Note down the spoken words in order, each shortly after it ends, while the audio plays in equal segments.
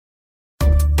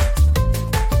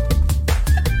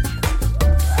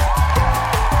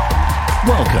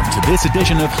Welcome to this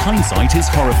edition of Hindsight is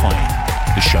Horrifying,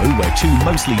 the show where two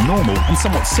mostly normal and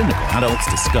somewhat cynical adults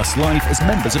discuss life as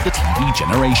members of the TV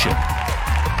generation.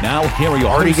 Now, here are your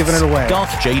Already hosts, giving it away. Darth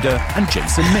Jader and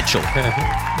Jason Mitchell.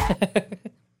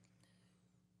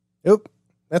 Oop,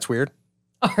 that's weird.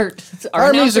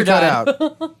 Our music cut died.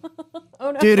 out.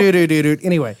 Oh no. Do.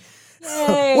 Anyway,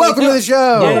 Yay. welcome to the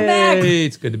show. Welcome back. Yay,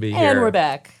 it's good to be here. And we're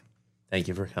back. Thank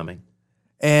you for coming.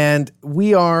 And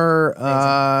we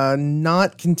are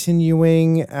not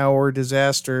continuing our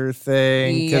disaster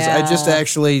thing because I just Yeah.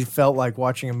 actually felt like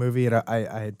watching a movie that I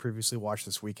had previously watched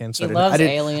this weekend. So He loves I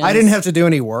aliens. didn't have to do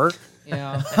any work.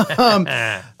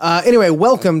 Yeah. Anyway,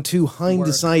 welcome to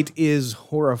Hindsight is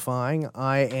Horrifying.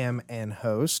 I am an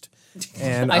host.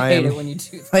 And I hate am, it when you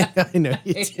do that. I know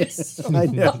you hate did. it so I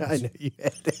know you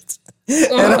hate it.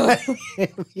 And I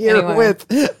am here Anyway.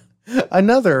 with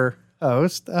another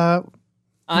host.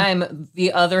 I'm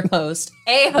the other host,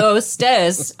 a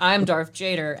hostess. I'm Darth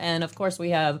Jader. And of course, we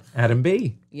have, Adam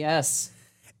B. yes,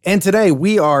 And today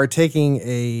we are taking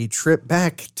a trip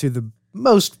back to the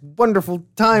most wonderful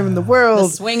time in the the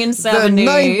world. swinging The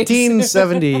 70s.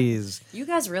 1970s. You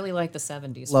guys really like the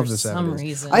 70s Love for the 70s. some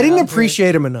reason. I didn't out here.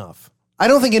 appreciate them enough. I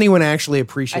don't think anyone actually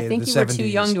appreciated I think the you 70s. were too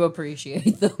young to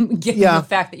appreciate them, given Yeah. the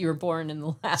fact that you were born in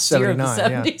the last year of the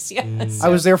 79, yeah. 70s. Yes. I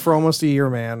was there for almost a year,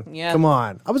 man. Yeah. Come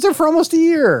on. I was there for almost a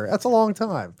year. That's a long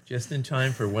time. Just in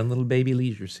time for one little baby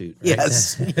leisure suit. Right?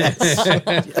 Yes.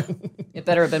 It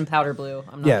better have been powder blue.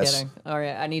 I'm not Yes. kidding. All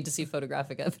right, I need to see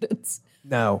photographic evidence.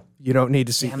 No, you don't need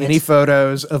to see Damn it. any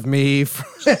photos of me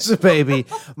as a baby.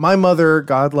 My mother,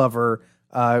 God love her,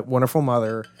 wonderful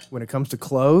mother, when it comes to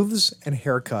clothes and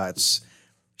haircuts,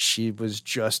 she was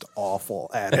just awful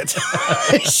at it.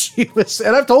 She was,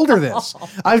 and I've told her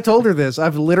this.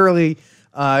 I've literally,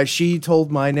 she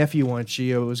told my nephew once,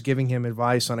 she was giving him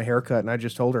advice on a haircut, and I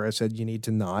just told her, I said, you need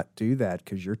to not do that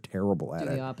because you're terrible at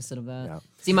Do it. the opposite of that. Yeah.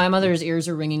 See, my mother's ears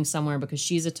are ringing somewhere because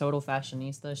she's a total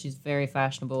fashionista. She's a very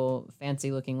fashionable,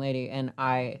 fancy-looking lady, and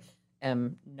I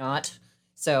am not.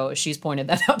 So she's pointed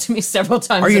that out to me several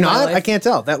times. Are you in my not? life. I can't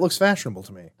tell. That looks fashionable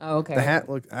to me. Oh, okay. The hat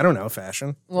look, I don't know,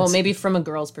 fashion. Well, maybe from a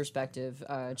girl's perspective,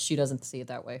 she doesn't see it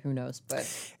that way. Who knows? But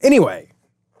Anyway,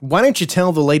 why don't you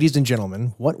tell the ladies and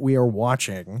gentlemen what we are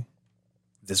watching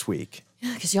this week?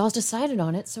 because y'all's decided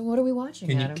on it. So what are we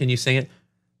watching? Adam? Can you sing it?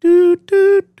 Do,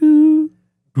 do, do,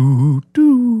 do,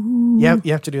 do. Yeah,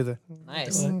 you have to do the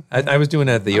Nice. I was doing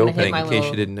that at the I'm gonna hit opening my in case little-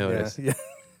 you didn't notice. yeah.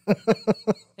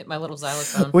 Hit my little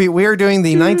xylophone. We are doing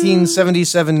the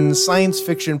 1977 science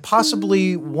fiction,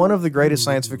 possibly one of the greatest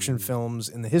science fiction films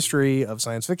in the history of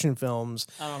science fiction films.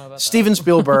 I don't know about Steven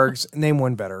Spielberg's name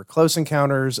one better, Close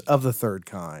Encounters of the Third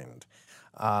Kind,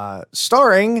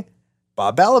 starring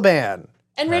Bob Balaban. that.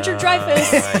 And Richard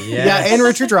Dreyfuss. Yeah, and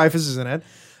Richard Dreyfuss is in it.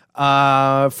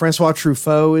 Francois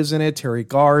Truffaut is in it. Terry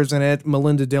Garr is in it.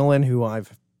 Melinda Dillon, who I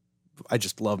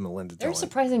just love Melinda There's a Dillon.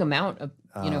 surprising amount of,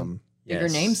 bigger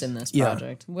Yes. names in this Yeah.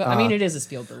 project. Well, I mean, it is a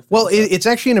Spielberg film. Well, so- it's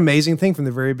actually an amazing thing from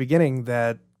the very beginning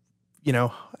that,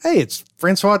 hey, it's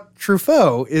Francois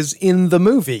Truffaut is in the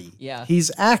movie. Yeah.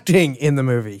 He's acting in the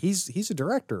movie. He's a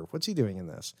director. What's he doing in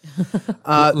this?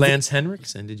 Lance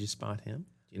Henriksen, did you spot him?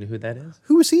 Do you know who that is?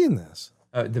 Who is he in this?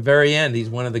 At the very end, he's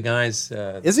one of the guys.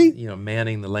 Is he?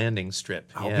 Manning the landing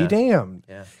strip. I'll be damned.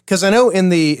 Yeah. Because I know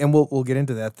and we'll get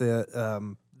into that,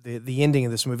 the ending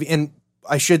of this movie. And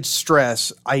I should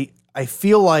stress, I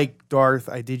feel like, Darth,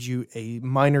 I did you a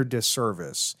minor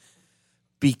disservice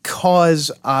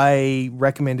because I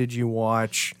recommended you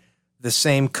watch the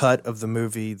same cut of the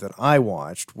movie that I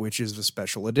watched, which is the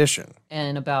special edition.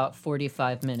 and about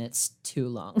 45 minutes too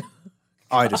long.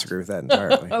 I disagree with that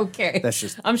entirely. Okay. That's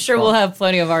just I'm sure we'll have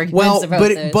plenty of arguments well, about but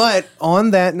this. but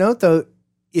on that note, though,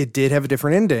 it did have a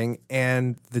different ending,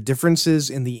 and the differences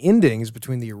in the endings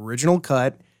between the original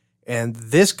cut and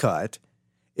this cut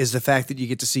is the fact that you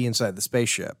get to see inside the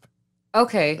spaceship.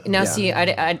 Okay. Now, see, I,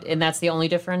 and that's the only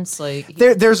difference? Like,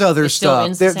 There's other It still stuff.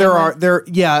 ends the same way?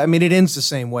 Yeah, I mean it ends the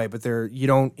same way, but you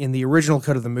don't in the original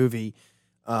cut of the movie,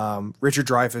 Richard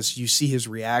Dreyfuss, you see his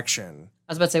reaction.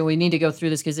 I was about to say, we need to go through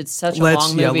this because it's such a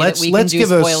long movie let's that we can do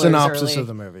give a spoilers synopsis early. of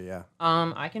the movie, yeah.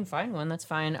 I can find one. That's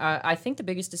fine. I think the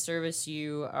biggest disservice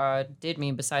you did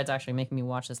me, besides actually making me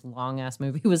watch this long-ass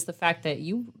movie, was the fact that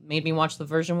you made me watch the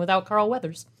version without Carl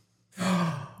Weathers.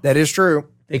 That is true.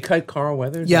 They cut Carl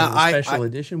Weathers Yeah, on the special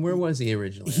edition. Where was he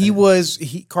originally?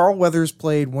 Carl Weathers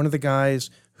played one of the guys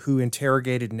who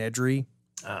interrogated Nedry.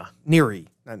 Neri,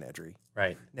 not Nedry.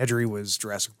 Right. Nedry was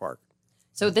Jurassic Park.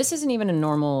 So this isn't even a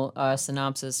normal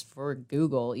synopsis for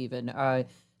Google even.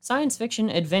 Science fiction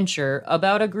adventure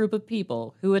about a group of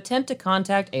people who attempt to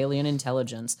contact alien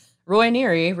intelligence. Roy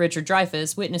Neary, Richard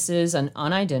Dreyfuss, witnesses an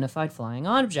unidentified flying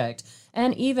object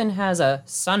and even has a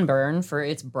sunburn for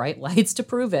its bright lights to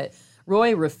prove it.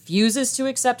 Roy refuses to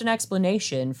accept an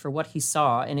explanation for what he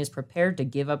saw and is prepared to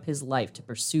give up his life to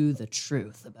pursue the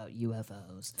truth about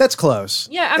UFOs. That's close.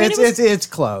 Yeah, I mean, it's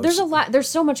close. There's a lot. There's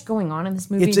so much going on in this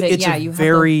movie It's that a you have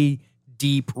very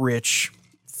deep, rich,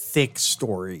 thick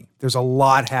story. There's a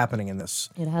lot happening in this.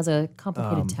 It has a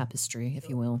complicated tapestry, if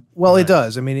you will. Well, it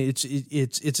does. I mean, it's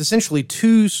essentially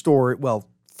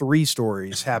three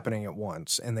stories happening at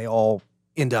once, and they all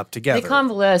end up together. They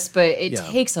convalesce, but it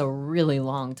takes a really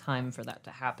long time for that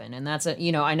to happen. And that's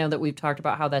I know that we've talked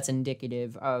about how that's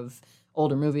indicative of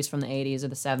older movies from the 80s or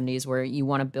the 70s where you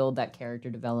want to build that character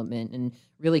development and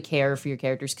really care for your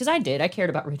characters. Because I cared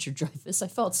about Richard Dreyfuss. I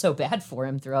felt so bad for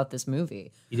him throughout this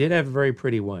movie. He did have a very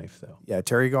pretty wife, though. Yeah,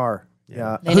 Terry Garr.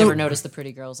 Yeah. They never noticed the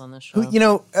pretty girls on this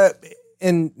show.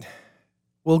 And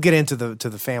we'll get into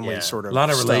the family sort of a lot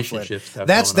of stuff relationship later.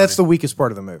 stuff. That's the weakest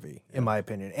part of the movie, in my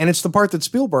opinion, and it's the part that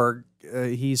Spielberg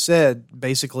he said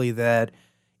basically that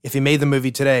if he made the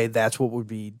movie today, that's what would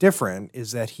be different,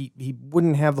 is that he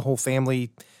wouldn't have the whole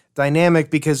family dynamic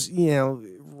because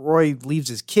Roy leaves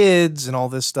his kids and all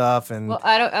this stuff. And well,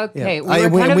 I don't. Okay, yeah. we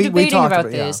were kind of debating talked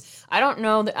about this. I don't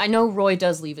know. I know Roy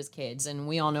does leave his kids, and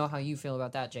we all know how you feel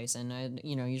about that, Jason.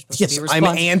 You're supposed to be responsible.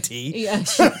 I'm anti. Yeah,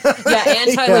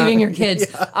 anti leaving your kids.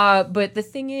 Yeah. But the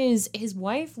thing is, his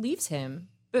wife leaves him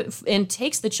and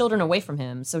takes the children away from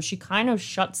him, so she kind of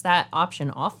shuts that option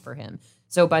off for him.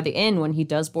 So by the end, when he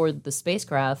does board the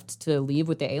spacecraft to leave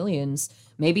with the aliens,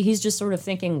 maybe he's just sort of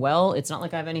thinking, well, it's not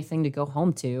like I have anything to go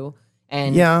home to.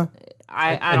 And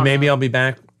I don't maybe know. I'll be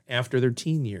back after their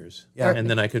teen years. Yeah. And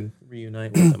then I could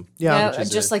reunite with them. Yeah,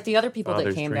 just like the other people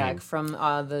that came back from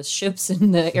the ships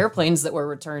and the airplanes that were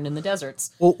returned in the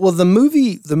deserts. Well, the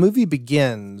movie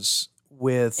begins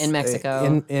with in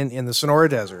Mexico, in the Sonora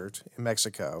Desert in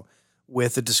Mexico,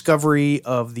 with the discovery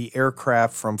of the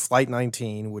aircraft from Flight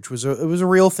 19, which was a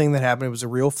real thing that happened. It was a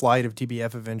real flight of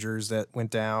TBF Avengers that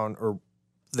went down, or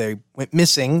they went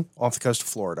missing off the coast of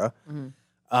Florida.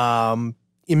 Mm-hmm.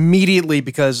 Immediately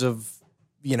because of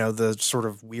the sort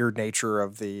of weird nature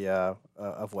of the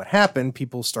of what happened,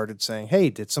 people started saying, "Hey,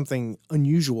 did something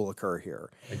unusual occur here?"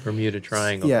 Like Bermuda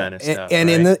Triangle kind of stuff. And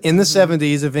right? in the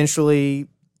 70s, eventually,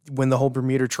 when the whole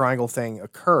Bermuda Triangle thing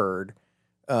occurred,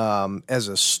 as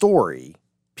a story,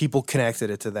 people connected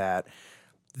it to that.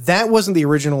 That wasn't the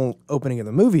original opening of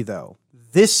the movie, though.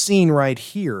 This scene right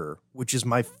here, which is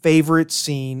my favorite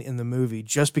scene in the movie,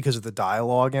 just because of the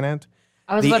dialogue in it.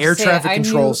 The air traffic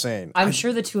control scene. I'm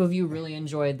sure the two of you really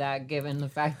enjoyed that, given the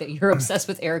fact that you're obsessed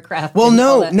with aircraft. Well,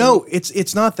 no,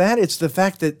 it's not that. It's the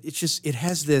fact that it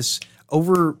has this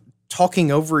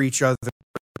talking over each other,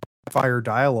 fire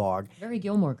dialogue. Very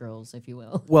Gilmore Girls, if you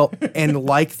will. Well, and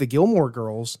like the Gilmore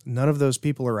Girls, none of those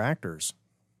people are actors.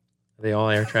 Are they all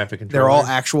air traffic controllers? They're all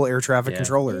actual air traffic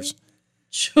controllers.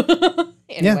 Anyway,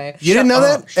 yeah, you didn't know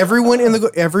that? Everyone in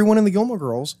the Gilmore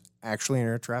Girls actually an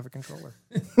air traffic controller.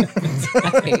 I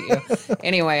hate you.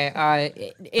 Anyway,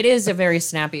 it is a very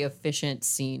snappy, efficient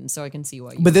scene, so I can see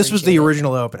why you. But this was the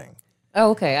original opening.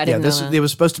 Oh, okay. I didn't know that. It was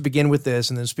supposed to begin with this,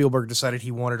 and then Spielberg decided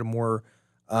he wanted a more,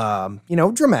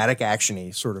 dramatic,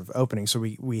 action-y sort of opening. So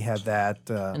we had that.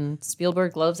 And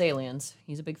Spielberg loves aliens.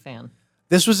 He's a big fan.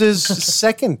 This was his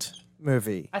second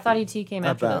movie. I thought E.T. came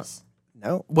after this.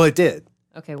 No, well, it did.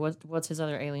 Okay, what's his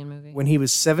other alien movie? When he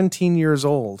was 17 years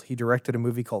old, he directed a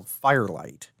movie called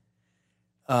Firelight,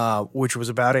 which was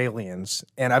about aliens.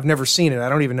 And I've never seen it. I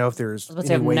don't even know if there's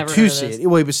any way to see it.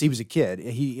 Well, he was a kid.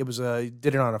 He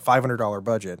did it on a $500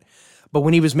 budget. But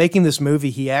when he was making this movie,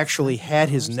 he actually had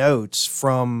his notes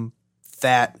from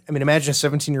that. I mean, imagine a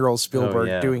 17-year-old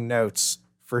Spielberg doing notes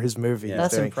for his movie. Yeah.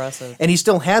 That's impressive. And he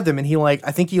still had them. And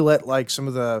I think he let some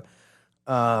of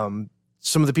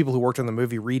the people who worked on the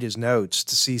movie read his notes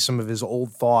to see some of his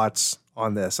old thoughts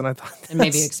on this. And I thought, and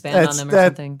maybe expand on them or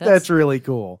something. That's really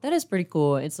cool. That is pretty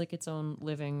cool. It's like its own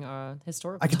living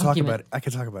historical. I could talk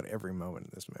about every moment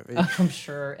in this movie. I'm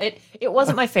sure it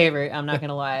wasn't my favorite. I'm not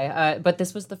gonna lie, but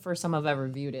this was the first time I've ever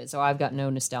viewed it, so I've got no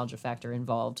nostalgia factor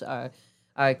involved.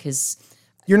 Because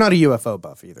you're not a UFO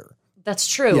buff either. That's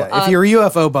true. Yeah, if you're a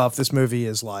UFO buff, this movie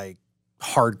is like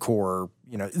hardcore.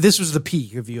 This was the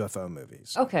peak of UFO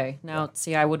movies. Okay, now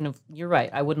see, I wouldn't have. You're right.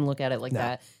 I wouldn't look at it like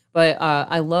that. But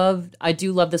I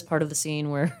do love this part of the scene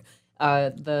where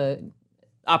the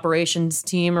operations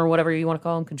team or whatever you want to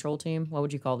call them, control team. What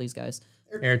would you call these guys?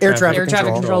 Air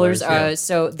traffic controllers. yeah.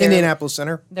 So Indianapolis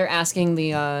Center. they're asking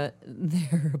their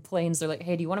planes. They're like,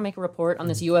 "Hey, do you want to make a report on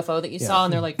this UFO that you saw?"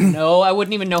 And they're like, "No, I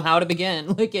wouldn't even know how to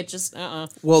begin. Like, it just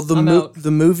Well,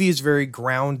 the movie is very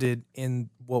grounded in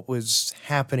what was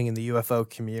happening in the UFO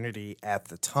community at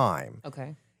the time.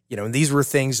 Okay. And these were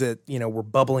things that, were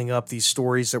bubbling up, these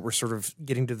stories that were sort of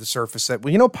getting to the surface that,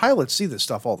 pilots see this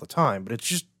stuff all the time, but it's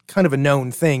just kind of a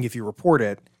known thing. If you report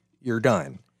it, you're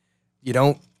done. You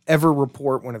don't ever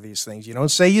report one of these things. You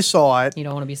don't say you saw it. You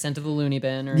don't want to be sent to the loony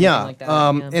bin or anything like that.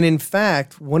 And in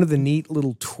fact, one of the neat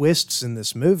little twists in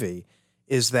this movie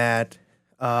is that,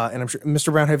 and I'm sure,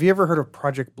 Mr. Brown, have you ever heard of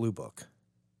Project Blue Book?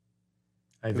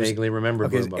 I vaguely remember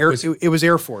Blue Book. It was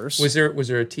Air Force. Was there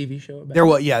a TV show about there?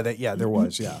 Was there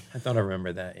was. I thought I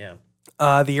remember that.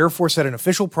 Yeah. The Air Force had an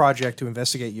official project to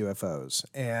investigate UFOs,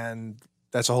 and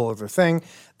that's a whole other thing.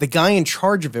 The guy in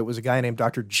charge of it was a guy named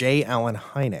Dr. J. Allen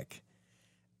Hynek,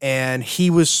 and he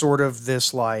was sort of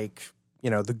this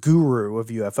the guru of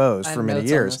UFOs for many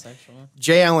years.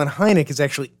 J. Allen Hynek is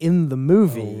actually in the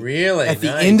movie. Oh, really? At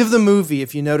the end of the movie,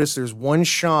 if you notice, there's one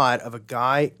shot of a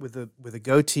guy with a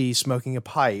goatee smoking a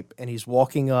pipe, and he's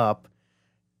walking up,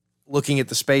 looking at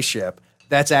the spaceship.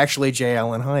 That's actually J.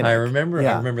 Allen Hynek. I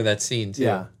remember that scene too.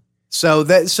 Yeah. So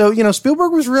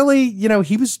Spielberg was really,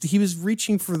 he was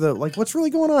reaching for the what's really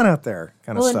going on out there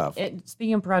kind of stuff.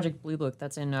 Speaking of Project Blue Book,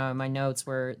 that's in my notes,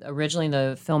 where originally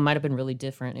the film might have been really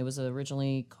different. It was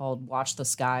originally called Watch the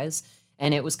Skies,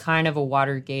 and it was kind of a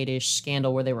Watergate-ish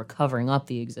scandal where they were covering up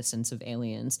the existence of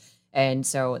aliens. And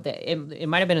so it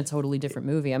might have been a totally different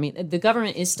movie. I mean, the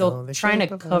government is still trying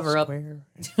to cover up.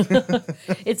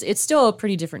 It's still a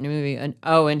pretty different movie.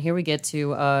 And here we get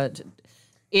to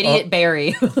Idiot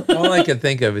Barry. All I could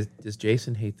think of is, does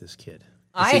Jason hate this kid?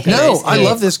 I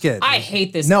love this kid. I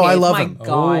hate this kid. No, I love him. My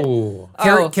God.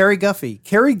 Oh. Cary Guffey.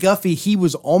 Cary Guffey, he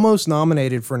was almost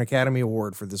nominated for an Academy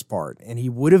Award for this part, and he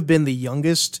would have been the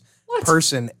youngest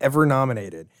person ever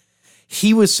nominated.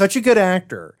 He was such a good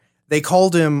actor. They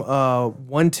called him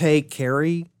One Take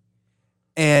Cary,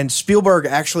 and Spielberg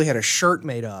actually had a shirt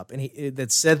made up and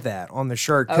that said that on the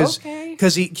shirt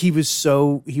because he was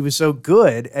so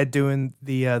good at doing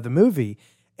the movie.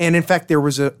 And in fact, there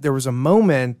was a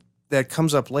moment that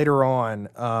comes up later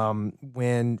on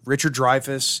when Richard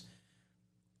Dreyfuss,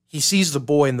 he sees the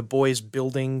boy, and the boy is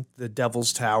building the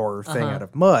Devil's Tower thing out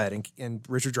of mud, and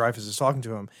Richard Dreyfuss is talking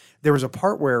to him. There was a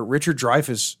part where Richard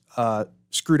Dreyfuss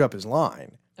screwed up his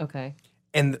line. Okay.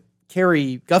 And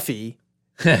Cary Guffey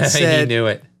said, he knew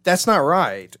it. That's not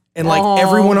right. And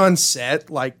everyone on set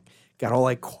got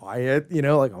all quiet,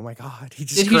 oh my God. Did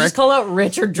he just call out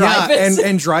Richard Dreyfuss? Yeah,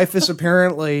 and Dreyfuss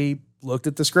apparently looked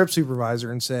at the script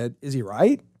supervisor and said, "Is he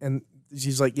right?" And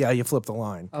she's like, "Yeah, you flipped the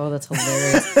line." Oh, that's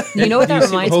hilarious. You know what that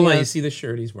reminds me of? Hold on, you see the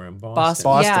shirt he's wearing?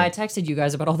 Boston. Yeah, I texted you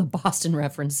guys about all the Boston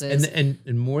references.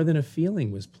 And More Than a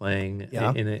Feeling was playing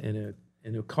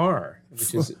in a car,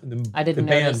 which is the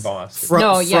band Boston.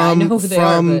 I know who they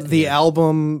are. From the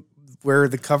album where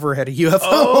the cover had a UFO.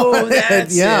 Oh,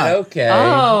 that's it. Okay.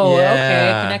 Oh,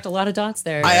 okay. Connect a lot of dots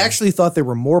there. I actually thought there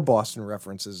were more Boston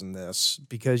references in this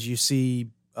because you see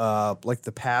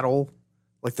the paddle,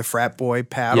 the frat boy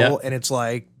paddle, and it's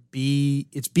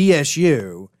it's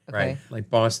BSU. Right, like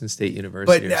Boston State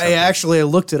University. But I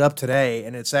looked it up today,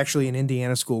 and it's actually an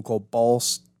Indiana school called Ball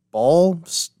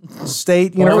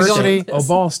State University.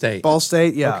 Ball State. Ball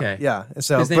State, yeah. Okay. Yeah.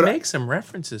 So because they make some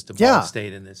references to Ball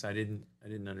State in this. I didn't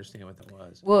understand what that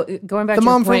was. Well, going back to the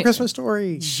your mom point, from Christmas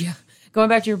Story. Yeah. Going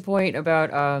back to your point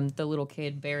about the little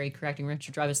kid Barry correcting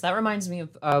Richard Dreyfuss, that reminds me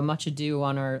of Much Ado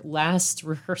on our last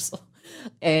rehearsal.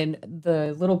 And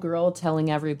the little girl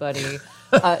telling everybody,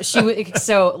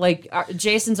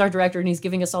 Jason's our director, and he's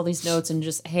giving us all these notes and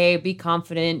just, hey, be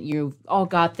confident, you all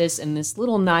got this. And this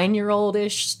little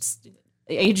 9-year-old-ish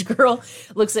age girl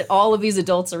looks at all of these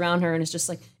adults around her and is just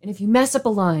like, and if you mess up a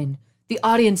line, the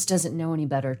audience doesn't know any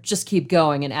better. Just keep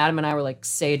going. And Adam and I were like,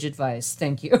 sage advice.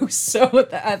 Thank you. So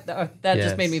that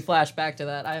just made me flash back to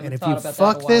that. I haven't thought about that in a while.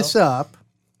 And if you fuck this up,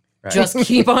 just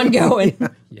keep on going.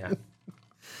 Yeah.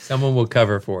 Someone will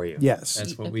cover for you. Yes.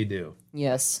 That's what we do.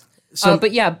 Yes. So,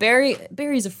 but yeah, Barry's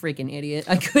a freaking idiot.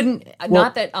 I couldn't,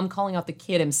 not that I'm calling out the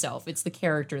kid himself. It's the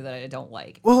character that I don't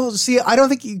like. Well, see, I don't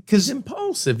think because he's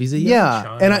impulsive. He's a young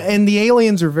child. and the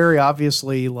aliens are very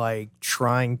obviously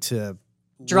trying to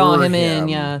draw him in.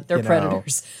 Yeah, they're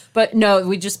predators. But no,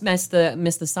 we just missed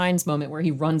the signs moment where he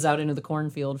runs out into the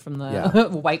cornfield from the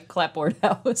white clapboard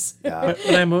house. Yeah.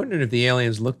 But I'm wondering if the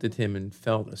aliens looked at him and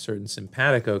felt a certain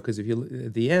simpatico, because if you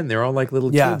at the end they're all like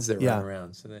little kids that run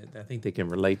around, so I think they can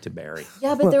relate to Barry.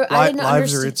 Yeah, but I didn't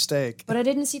lives understand, are at stake. But I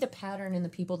didn't see the pattern in the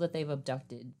people that they've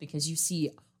abducted, because you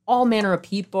see all manner of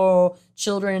people,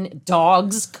 children,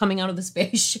 dogs coming out of the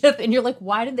spaceship, and you're like,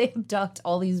 why did they abduct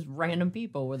all these random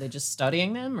people? Were they just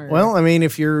studying them? Or? Well, I mean,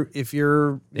 if you're,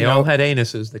 They all had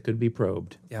anuses that could be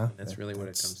probed. Yeah, That's really what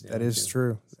it comes down to. that is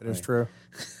true. That is true.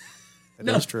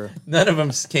 That is true. None of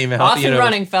them came out. Off and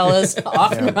running, fellas.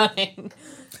 Off and running.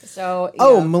 So,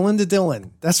 Oh, Melinda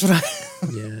Dillon. That's what I.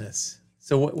 Yes.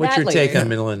 So what's That your take lady. on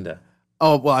Melinda?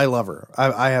 Oh well, I love her.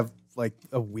 I have like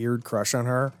a weird crush on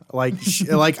her. Like,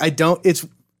 like I don't. It's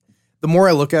the more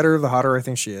I look at her, the hotter I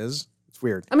think she is. It's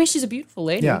weird. I mean, she's a beautiful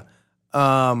lady. Yeah.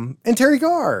 And Terry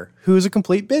Garr, who is a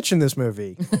complete bitch in this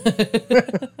movie,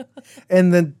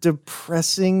 and the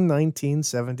depressing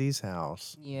 1970s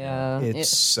house. Yeah. It's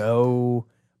so.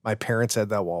 My parents had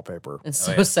that wallpaper. It's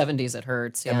so 70s it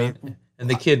hurts. Yeah. I mean, And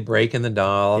the kid breaking the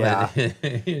doll, Yeah. and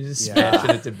just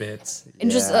smashing it to bits. and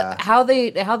just how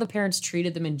the parents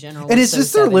treated them in general. And was is so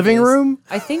this their 70s. living room?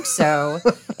 I think so.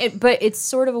 But it's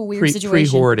sort of a weird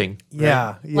situation. Pre-hoarding.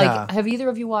 Yeah, yeah. Like, have either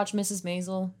of you watched Mrs.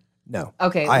 Maisel? No.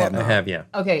 Okay, I well- have I not. have, yeah.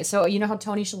 Okay, so you know how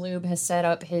Tony Shalhoub has set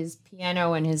up his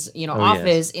piano and his yes.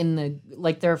 office in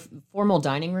the their formal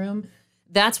dining room.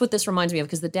 That's what this reminds me of,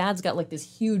 because the dad's got like this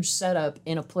huge setup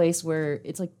in a place where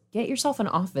it's like, get yourself an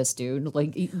office, dude.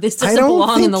 Like this doesn't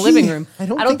belong in the living room. I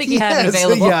don't think he had it has.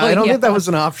 available. Yeah, I don't think that was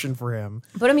an option for him.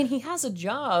 But I mean, he has a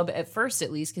job at first, at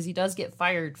least, because he does get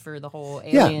fired for the whole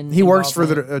Yeah, alien. he works for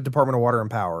involvement. the Department of Water and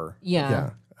Power. Yeah.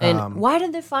 And why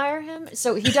did they fire him?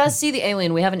 So he does see the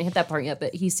alien. We haven't hit that part yet,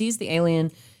 but he sees the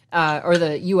alien or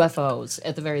the UFOs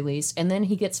at the very least, and then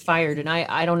he gets fired. And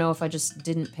I don't know if I just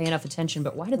didn't pay enough attention,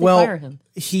 but why did they fire him?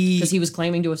 Because he was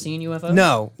claiming to have seen UFOs?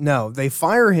 No, they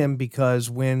fire him because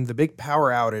when the big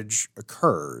power outage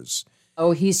occurs,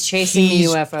 Oh, he's chasing the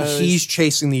UFOs. He's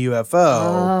chasing the UFO.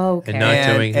 Oh, okay. And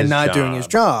not doing his not job. doing his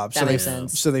job. That so makes they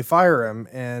sense. so they fire him,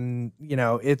 and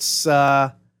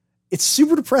it's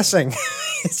super depressing.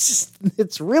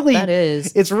 it's really That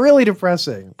is. it's really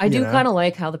depressing. I do kind of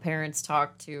like how the parents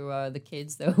talk to the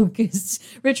kids, though, because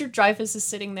Richard Dreyfuss is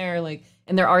sitting there, like,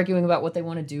 and they're arguing about what they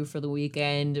want to do for the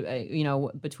weekend,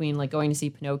 between, like, going to see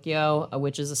Pinocchio,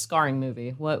 which is a scarring movie.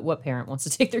 What parent wants to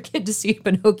take their kid to see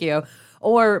Pinocchio?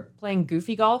 Or playing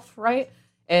Goofy Golf, right?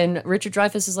 And Richard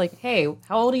Dreyfuss is like, hey,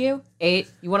 how old are you?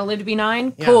 8. You want to live to be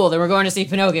 9? Yeah. Cool, then we're going to see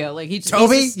Pinocchio. Like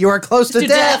Toby, you are close to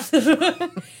death.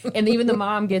 And even the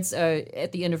mom gets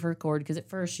at the end of her cord, because at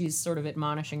first she's sort of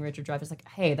admonishing Richard Dreyfuss, like,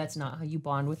 hey, that's not how you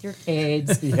bond with your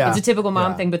kids. Yeah. It's a typical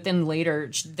mom Yeah. thing. But then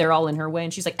later they're all in her way,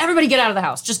 and she's like, everybody get out of the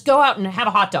house. Just go out and have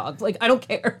a hot dog. Like, I don't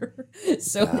care.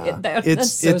 So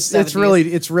that's so 70s.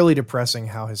 It's really depressing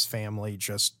how his family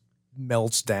just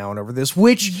melts down over this,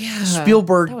 which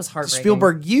Spielberg that was heartbreaking.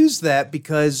 Spielberg used that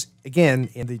because, again,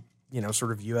 in the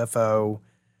sort of UFO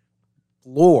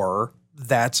lore,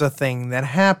 that's a thing that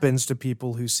happens to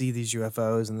people who see these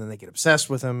UFOs, and then they get obsessed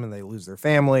with them and they lose their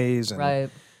families, and Right.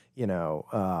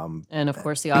 And of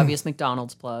course the obvious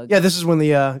McDonald's plug. yeah, this is when when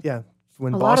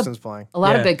A lot of- Boston's playing. A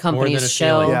lot of Yeah, big more than companies a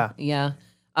shell. feeling. Yeah.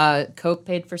 Coke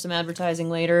paid for some advertising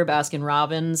later. Baskin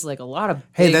Robbins, like a lot of.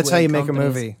 Hey, big that's how wig you make a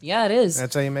companies. movie. Yeah, it is.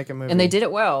 That's how you make a movie. And they did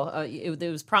it well. It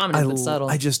was prominent but subtle.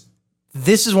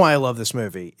 This is why I love this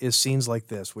movie, is scenes like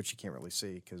this, which you can't really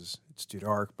see because it's too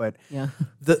dark. But Yeah.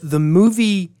 the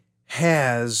movie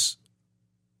has,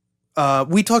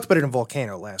 we talked about it in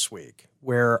Volcano last week,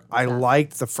 where I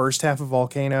liked the first half of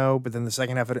Volcano, but then the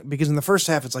second half, because in the first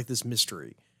half, it's like this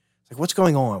mystery. It's like, what's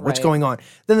going on? What's Right. going on?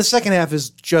 Then the second half is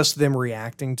just them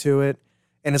reacting to it.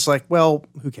 And it's like, well,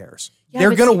 who cares? Yeah, They're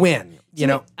but going to see- win, you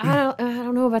know? I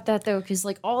don't know about that though, because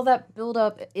like all that build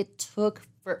up, it took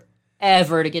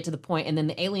forever to get to the point, and then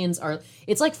the aliens are.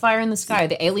 It's like Fire in the Sky.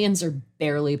 The aliens are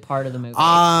barely part of the movie.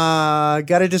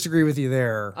 Gotta disagree with you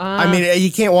there. I mean,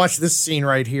 you can't watch this scene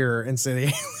right here and say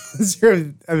the aliens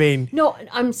are, I mean, No,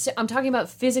 I'm talking about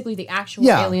physically the actual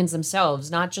Yeah. aliens themselves,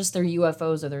 not just their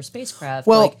UFOs or their spacecraft.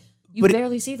 Well, like, you but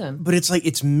barely see them. but it's like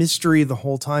it's mystery the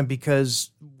whole time, because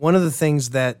one of the things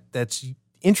that's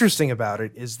interesting about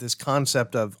it is this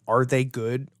concept of, are they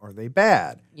good? Are they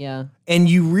bad? Yeah. And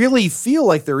you really feel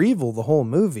like they're evil the whole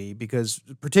movie, because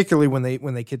particularly when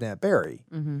they kidnap Barry.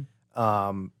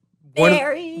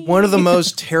 Barry! One of the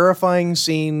most terrifying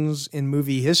scenes in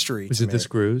movie history. Was to it me. the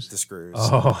screws? The screws.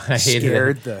 Oh, I hated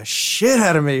Scared it. the shit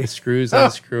out of me. The screws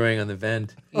unscrewing on the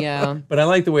vent. Yeah. But I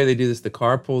like the way they do this. The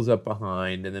car pulls up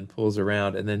behind and then pulls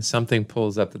around, and then something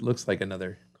pulls up that looks like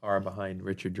another car behind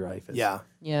Richard Dreyfuss. Yeah.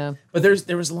 Yeah. But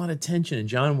there was a lot of tension, and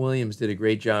John Williams did a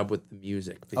great job with the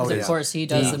music. because yeah. Of course, he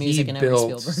does the music in every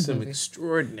built Spielberg some movie.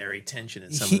 extraordinary tension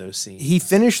in some of those scenes. He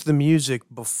finished the music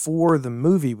before the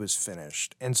movie was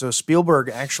finished. And so Spielberg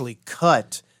actually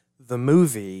cut the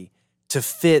movie to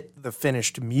fit the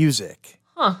finished music.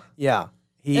 Yeah.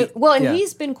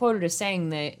 He's been quoted as saying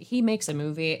that he makes a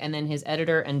movie and then his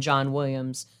editor and John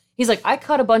Williams, he's like, I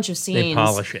cut a bunch of scenes. They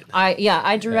polish it.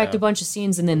 I direct a bunch of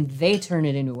scenes and then they turn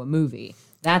it into a movie.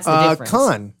 That's the difference.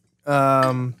 Khan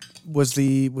was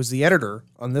the editor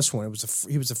on this one.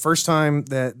 He was the first time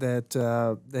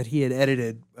that he had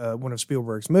edited one of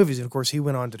Spielberg's movies, and of course he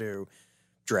went on to do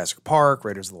Jurassic Park,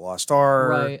 Raiders of the Lost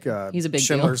Ark, right. He's a big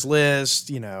Schindler's List.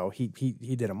 You know, he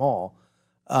did them all.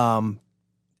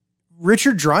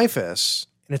 Richard Dreyfuss,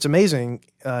 and it's amazing.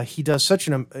 He does such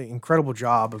an incredible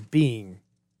job of being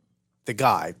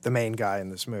the main guy in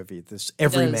this movie, this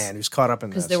everyman who's caught up in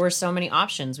this. Because there were so many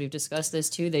options. We've discussed this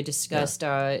too. They discussed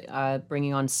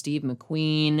bringing on Steve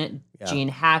McQueen, Gene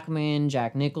Hackman,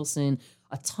 Jack Nicholson,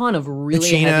 a ton of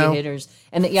really heavy hitters.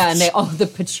 And they all, the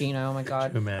Pacino, oh my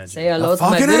God. Say hello to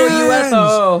my little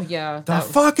UFO. Yeah. The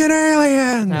fucking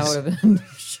aliens. That would have been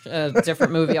a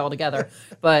different movie altogether.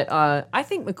 But I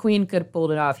think McQueen could have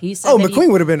pulled it off. He said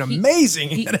McQueen would have been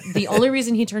amazing. The only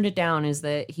reason he turned it down is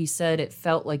that he said it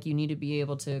felt like you need to be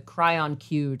able to cry on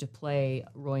cue to play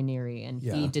Roy Neary, and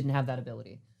he didn't have that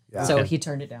ability. Yeah. So he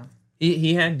turned it down.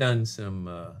 He had done some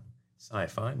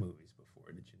sci-fi movies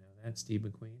before. Did you know that? Steve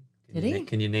McQueen?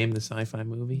 Can you name the sci-fi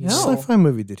movie? No. What sci-fi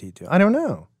movie did he do? I don't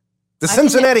know. The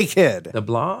Cincinnati Kid. The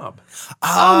Blob.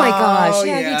 Oh my gosh.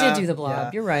 Yeah, he did do The Blob. Yeah.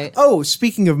 You're right. Oh,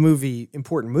 speaking of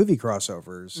important movie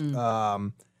crossovers,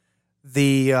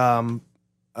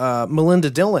 Melinda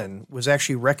Dillon was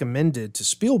actually recommended to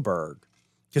Spielberg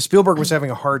because Spielberg was having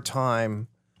a hard time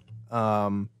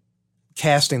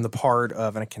casting the part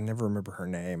of, and I can never remember her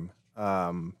name.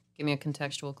 Give me a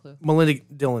contextual clue. Melinda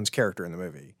Dillon's character in the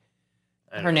movie.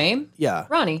 Her name? Yeah.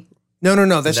 Ronnie.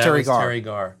 No. That's Terry Garr. Terry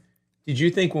Garr. Did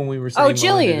you think when we were saying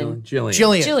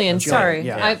Jillian, sorry.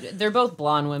 Yeah. They're both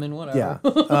blonde women, whatever.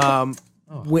 Yeah.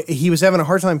 He was having a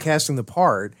hard time casting the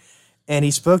part, and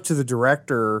he spoke to the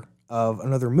director of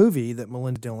another movie that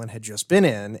Melinda Dillon had just been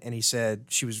in, and he said,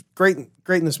 she was great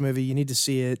in this movie. You need to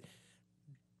see it.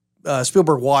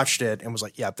 Spielberg watched it and was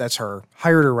like, yeah, that's her.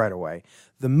 Hired her right away.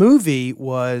 The movie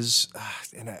was,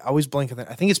 and I always blank on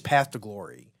that, I think it's Path to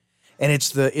Glory. And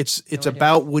it's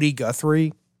about Woody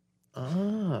Guthrie.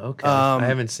 Oh, okay. I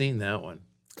haven't seen that one.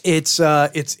 It's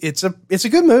a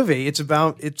good movie. It's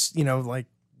like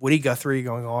Woody Guthrie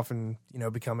going off and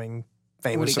becoming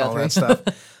famous and all that stuff.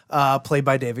 Played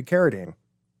by David Carradine.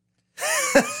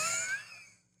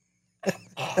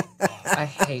 I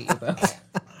hate you both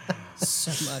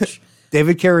so much.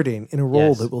 David Carradine in a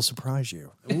role that will surprise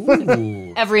you.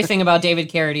 Ooh. Everything about David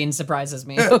Carradine surprises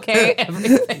me. Okay,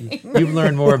 everything. You've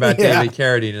learned more about David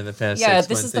Carradine in the past 6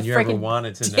 months than you ever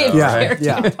wanted to know. David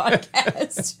Carradine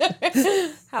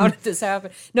podcast. How did this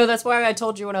happen? No, that's why I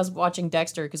told you when I was watching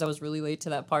Dexter, because I was really late to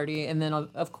that party, and then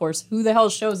of course, who the hell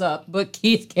shows up but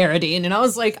Keith Carradine? And I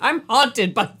was like, I'm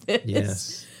haunted by this.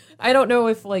 Yes. I don't know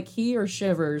if he or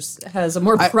Shivers has a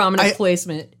more prominent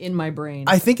placement in my brain.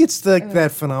 I think it's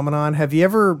that phenomenon. Have you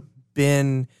ever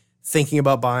been thinking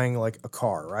about buying like a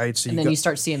car, right? So you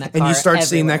start seeing that car and you start everywhere.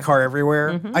 seeing that car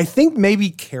everywhere. Mm-hmm. I think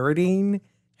maybe Carradine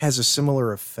has a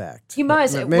similar effect. He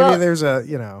must. Maybe there's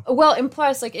a, Well, and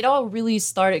plus, it all really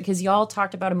started because y'all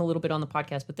talked about him a little bit on the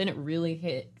podcast, but then it really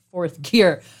hit fourth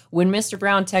gear when Mr.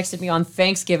 Brown texted me on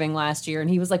Thanksgiving last year, and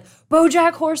he was like,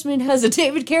 BoJack Horseman has a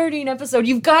David Carradine episode.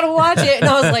 You've got to watch it. And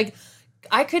I was like,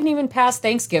 I couldn't even pass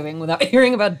Thanksgiving without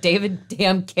hearing about David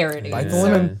damn Carradine. Bite the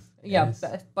lemon. Yeah,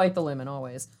 bite the lemon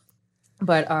always.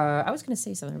 But I was going to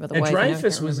say something about the wife. And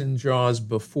Dreyfuss was in Jaws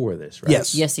before this, right?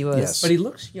 Yes, he was. Yes. But he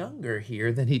looks younger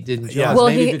here than he did in Jaws. Yeah. Well,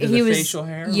 maybe because he of was facial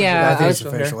hair. Yeah, I think it's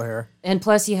the facial hair. And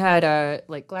plus, he had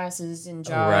glasses in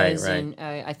Jaws, right. and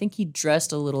I think he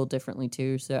dressed a little differently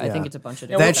too. So I think it's a bunch of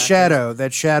different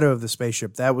that shadow of the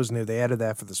spaceship, that was new. They added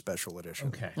that for the special edition.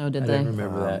 Okay. Oh, did I they? didn't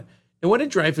remember that. And what did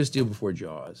Dreyfuss do before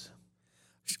Jaws?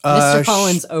 Mr.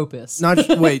 Collins' Opus.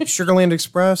 Sugarland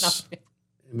Express.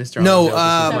 Mr. No,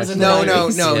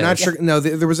 not Sugar. No,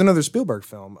 there was another Spielberg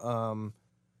film.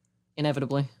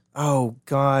 Inevitably. Oh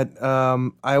God,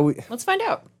 Let's find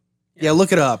out. Yeah,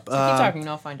 look it up. So keep talking, and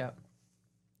I'll find out.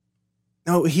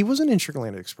 No, he wasn't in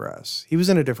Sugarland Express. He was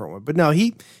in a different one. But no,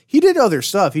 he did other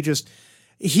stuff.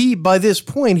 He by this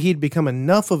point he'd become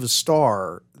enough of a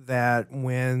star that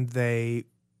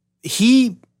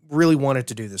he really wanted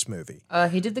to do this movie.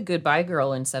 He did The Goodbye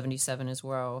Girl in '77 as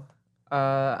well.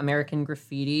 American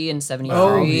Graffiti in '73.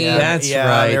 Oh, yeah. That's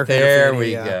right. American there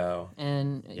Graffiti, we go.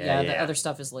 And the other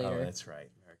stuff is later. Oh, that's right.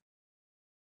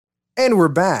 And we're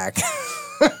back.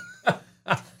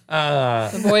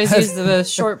 The boys use the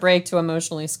short break to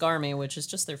emotionally scar me, which is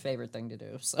just their favorite thing to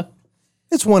do. So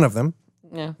it's one of them.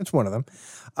 Yeah. It's one of them.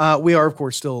 We are, of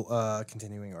course, still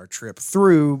continuing our trip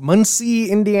through Muncie,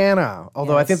 Indiana.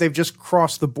 Although I think they've just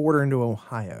crossed the border into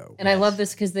Ohio. And I love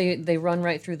this because they run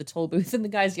right through the toll booth and the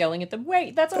guy's yelling at them,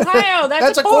 wait, that's Ohio.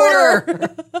 That's a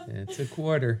quarter. It's a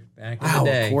quarter back in Wow,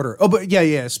 the day. a quarter. Oh, but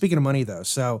yeah. Speaking of money, though.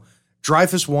 So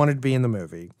Dreyfuss wanted to be in the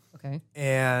movie. Okay.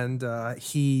 And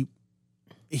he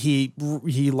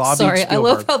lobbied Sorry, I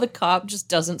love Spielberg. how the cop just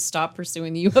doesn't stop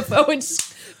pursuing the UFO and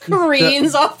just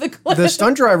careens off the cliff. The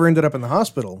stunt driver ended up in the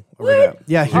hospital over that.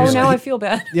 Yeah, I feel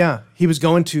bad. Yeah, he was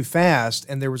going too fast,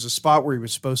 and there was a spot where he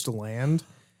was supposed to land.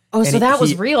 Oh, so that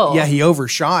was real. Yeah, he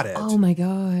overshot it. Oh my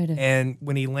god. And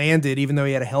when he landed, even though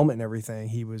he had a helmet and everything,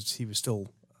 he was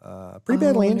still pretty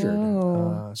badly injured.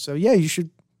 no. So yeah, you should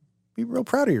be real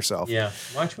proud of yourself. Yeah,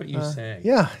 watch what you say.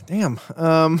 Yeah, damn.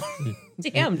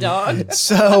 Damn, dog.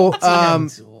 So Damn.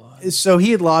 so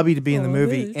he had lobbied to be in the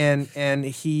movie, and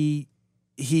he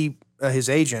his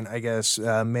agent, I guess,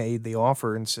 made the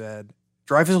offer and said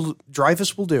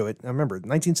Dreyfuss will do it. I remember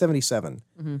 1977.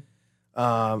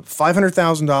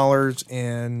 $500,000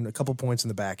 and a couple points in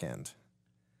the back end.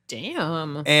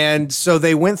 Damn. And so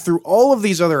they went through all of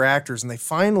these other actors, and they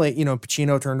finally,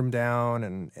 Pacino turned him down,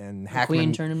 and Hackman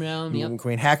Queen turned him down. Yep.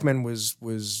 Queen Hackman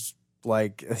was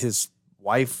like his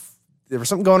wife. There was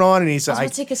something going on, and he said, I was about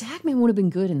to say, because Hackman would have been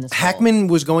good in this. Hackman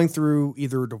was going through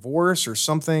either a divorce or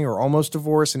something, or almost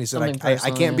divorce, and he said, Something I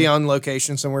personal, can't be on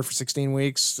location somewhere for 16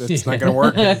 weeks. It's not going to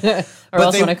work. Or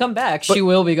else when I come back, she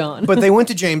will be gone. But they went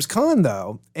to James Caan,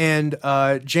 though, and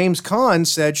James Caan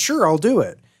said, sure, I'll do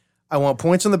it. I want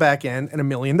points on the back end and $1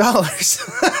 million.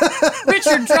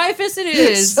 Richard Dreyfuss it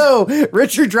is. So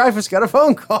Richard Dreyfuss got a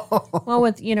phone call. Well,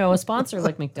 with a sponsor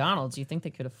like McDonald's, you think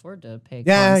they could afford to pay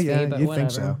Yeah, Caan's yeah, fee, but you'd whatever.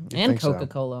 think so. You'd And think so.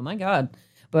 Coca-Cola, my God.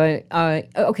 But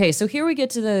okay, so here we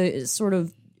get to the sort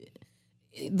of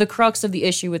the crux of the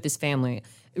issue with this family.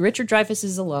 Richard Dreyfuss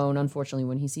is alone, unfortunately,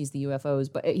 when he sees the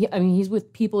UFOs. But he's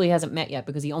with people he hasn't met yet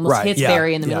because he almost hits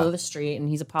Barry in the middle of the street, and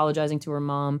he's apologizing to her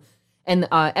mom. And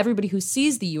everybody who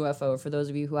sees the UFO, for those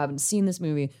of you who haven't seen this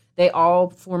movie, they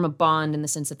all form a bond in the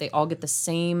sense that they all get the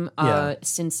same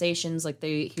sensations, like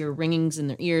they hear ringings in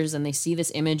their ears and they see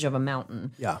this image of a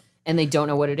mountain. Yeah. And they don't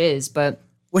know what it is. But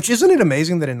Which, isn't it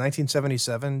amazing that in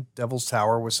 1977, Devil's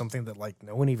Tower was something that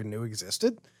no one even knew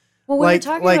existed? well, when you're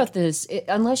talking about this,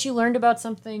 unless you learned about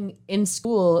something in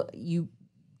school, you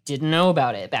didn't know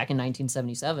about it back in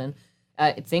 1977.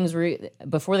 Things were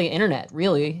before the internet,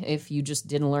 really. If you just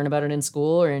didn't learn about it in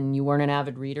school and you weren't an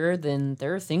avid reader, then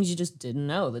there are things you just didn't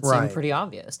know that seemed pretty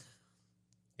obvious.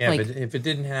 Yeah, but if it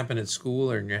didn't happen at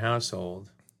school or in your household.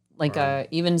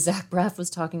 Even Zach Braff was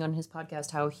talking on his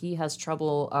podcast how he has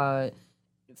trouble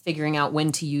figuring out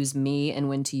when to use me and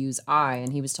when to use I.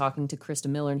 And he was talking to Krista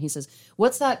Miller and he says,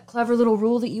 what's that clever little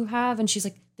rule that you have? And she's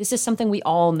like, this is something we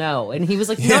all know. And he was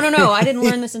like, no, I didn't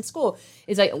learn this in school.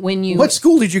 It's like when you... What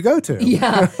school did you go to?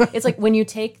 Yeah. It's like when you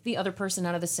take the other person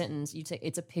out of the sentence,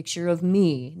 it's a picture of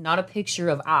me, not a picture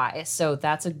of I. So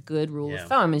that's a good rule of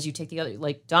thumb is you take the other,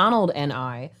 like Donald and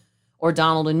I, or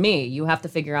Donald and me. You have to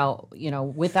figure out,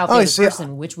 without the other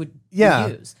person, which would you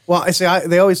use. Well,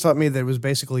 they always taught me that it was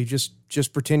basically just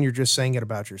pretend you're just saying it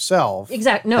about yourself.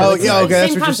 Exactly. No. Oh, it's yeah, the okay,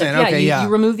 that's same what you're concept. saying. Okay, You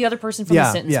remove the other person from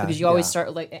the sentence because you always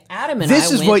start like Adam and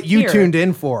This I is went what you here. tuned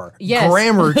in for. Yes.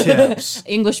 Grammar tips.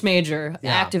 English major,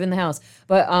 active in the house.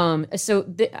 But so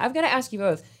I've got to ask you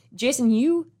both. Jason,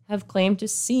 you have claimed to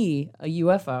see a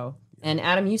UFO. And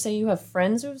Adam, you say you have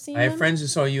friends who have seen I have them? friends who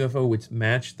saw a UFO which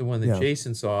matched the one that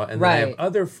Jason saw, and then I have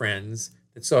other friends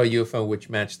that saw a UFO which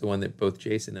matched the one that both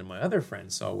Jason and my other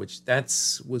friends saw, which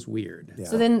was weird. Yeah.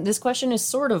 So then this question is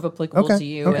sort of applicable to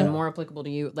you and more applicable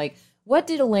to you. Like, what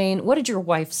did your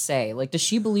wife say? Like, does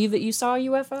she believe that you saw a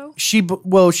UFO? She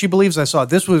believes I saw it.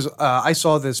 This was I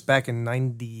saw this back in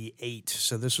 98,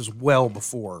 so this was well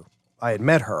before I had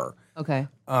met her. Okay.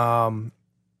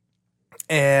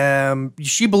 And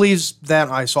she believes that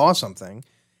I saw something,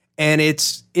 and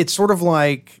it's sort of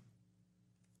like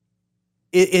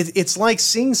it's like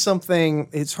seeing something.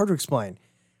 It's hard to explain.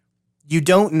 You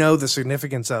don't know the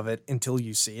significance of it until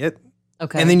you see it,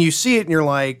 Okay. and then you see it, and you're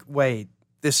like, "Wait,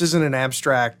 this isn't an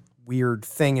abstract, weird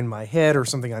thing in my head or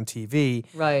something on TV.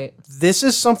 Right. This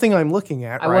is something I'm looking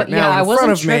at right now I in wasn't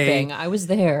front of tripping. me." I was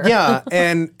there. Yeah,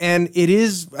 and it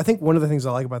is. I think one of the things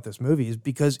I like about this movie is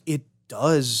because it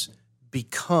does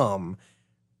become,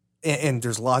 and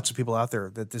there's lots of people out there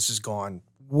that this has gone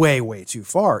way, way too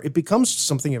far. It becomes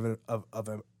something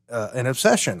of an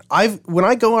obsession. When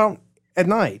I go out at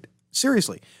night,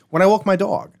 seriously, when I walk my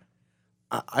dog,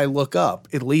 I look up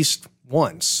at least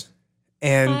once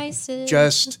and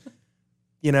just,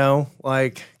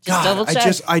 like, Just double God,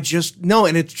 check. I just no,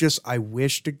 and it's just I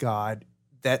wish to God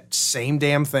that same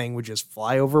damn thing would just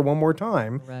fly over one more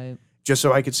time, Right. just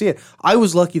so I could see it. I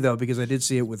was lucky though because I did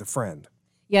see it with a friend.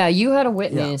 Yeah, you had a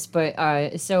witness, but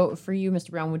so for you,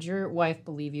 Mr. Brown, would your wife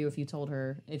believe you if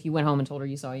you went home and told her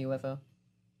you saw a UFO?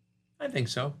 I think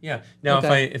so. Yeah. Now,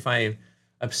 Okay. if I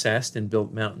obsessed and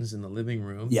built mountains in the living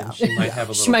room, Yeah. then she might have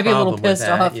a little She might be a little problem with pissed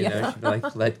that. off, You know, she'd be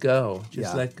like, "Let go,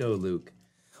 just Yeah. let go, Luke."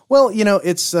 Well, you know,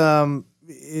 it's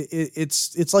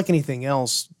like anything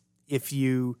else. If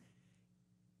you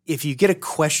get a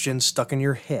question stuck in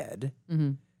your head,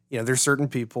 Mm-hmm. you know, there's certain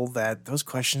people that those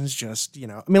questions just, you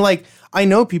know, I mean, like I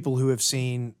know people who have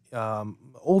seen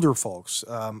older folks.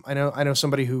 I know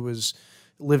somebody who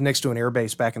lived next to an air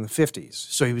base back in the 50s,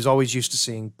 so he was always used to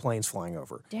seeing planes flying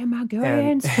over. Damn my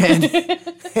And, guns.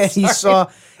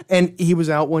 and he was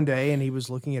out one day and he was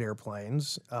looking at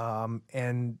airplanes,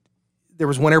 and there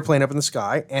was one airplane up in the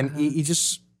sky, and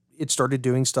it started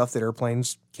doing stuff that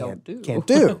airplanes can't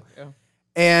do. Yeah.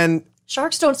 And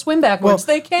Sharks don't swim backwards.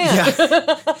 They can't.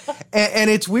 and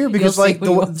it's weird because You'll see like when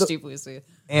you watch Steve Lucy.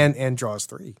 and Jaws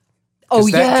 3. Oh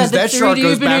that- yeah, 'cause the that shark 3D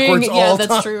goes backwards yeah, all that's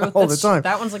time- true. all the That's- time.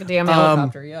 That one's like a damn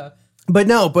helicopter. Yeah. But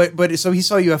no, but so he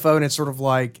saw a UFO and it's sort of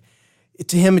like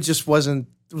to him it just wasn't.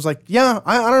 It was like, yeah,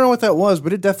 I don't know what that was,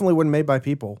 but it definitely wasn't made by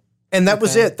people. And that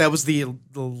was it. That was the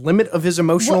limit of his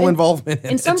emotional Well, involvement.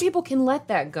 In And some it. people can let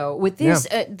that go. With this,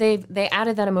 they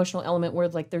added that emotional element where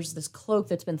like there's this cloak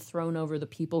that's been thrown over the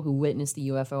people who witnessed the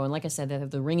UFO, and like I said, they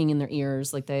have the ringing in their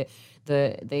ears, like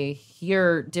they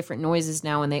hear different noises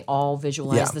now, and they all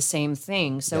visualize the same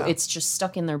thing. So it's just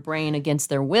stuck in their brain against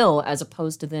their will, as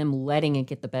opposed to them letting it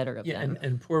get the better of Yeah, them.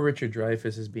 and poor Richard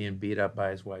Dreyfuss is being beat up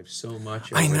by his wife so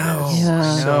much. I over know. this.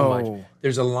 Yeah. So I know. much.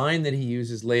 There's a line that he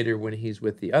uses later when he's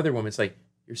with the other woman. It's like,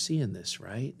 "You're seeing this,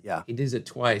 right?" Yeah. He does it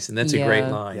twice, and that's a great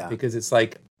line because it's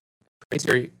like, it's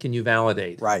very, can you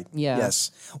validate? Right. Yeah.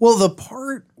 Yes. Well, the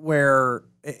part where,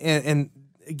 and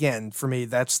again, for me,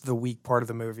 that's the weak part of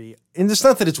the movie. And it's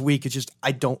not that it's weak. It's just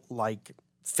I don't like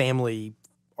family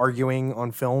arguing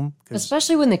on film.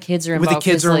 Especially when the kids are When involved. the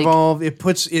kids 'cause, are like, involved,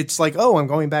 it's like, oh, I'm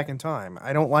going back in time.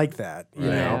 I don't like that. You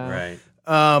Right. know?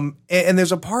 Right. And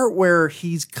there's a part where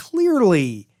he's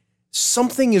clearly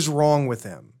something is wrong with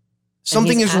him.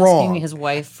 Something he's is asking wrong. his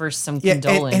wife for some Yeah,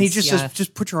 condolence. and he just says,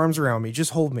 "Just put your arms around me.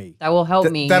 Just hold me. that will help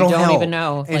me. You That'll don't help." even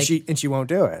know. And she won't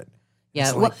do it. Yeah,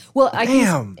 It's well, like, well,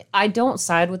 damn. I don't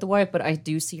side with the wife, but I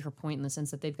do see her point in the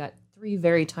sense that they've got 3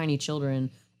 very tiny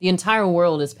children. The entire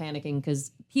world is panicking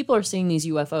because people are seeing these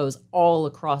UFOs all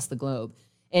across the globe,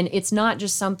 and it's not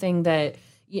just something that.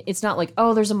 It's not like,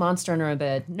 oh, there's a monster under our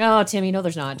bed. No, Timmy, no,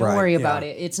 there's not. Don't Right, worry yeah. about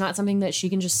it. It's not something that she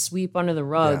can just sweep under the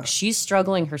rug. Yeah. She's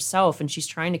struggling herself, and she's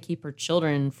trying to keep her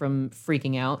children from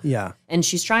freaking out. Yeah. And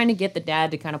she's trying to get the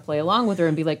dad to kind of play along with her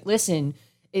and be like, listen,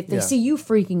 if they Yeah. see you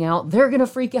freaking out, they're going to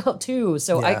freak out too.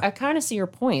 So Yeah. I kind of see your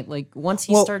point. Like once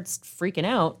he Well, starts freaking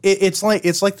out. It's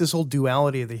like this whole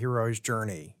duality of the hero's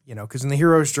journey, you know, because in the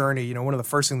hero's journey, you know, one of the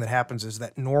first things that happens is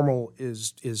that normal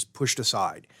is pushed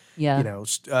aside. Yeah. You know,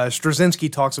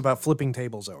 Straczynski talks about flipping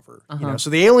tables over. You Uh-huh. know, so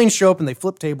the aliens show up and they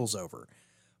flip tables over,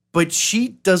 but she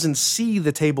doesn't see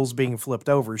the tables being flipped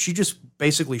over. She just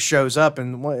basically shows up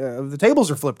and the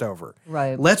tables are flipped over.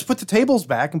 Right. Let's put the tables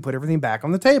back and put everything back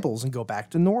on the tables and go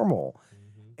back to normal.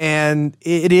 And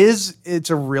it's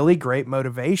a really great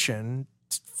motivation.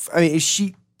 I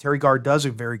mean, Terry Gard does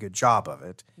a very good job of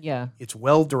it. Yeah. It's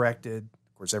well directed.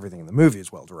 Of course, everything in the movie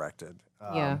is well directed.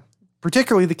 Yeah.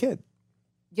 Particularly the kid.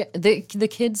 Yeah. The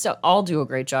kids all do a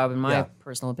great job in my Yeah.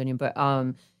 personal opinion, but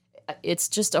it's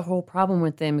just a whole problem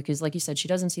with them because like you said, she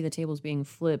doesn't see the tables being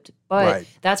flipped. But Right.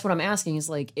 that's what I'm asking is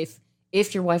like,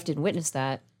 if your wife didn't witness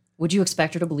that, would you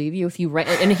expect her to believe you if you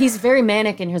and he's very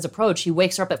manic in his approach. He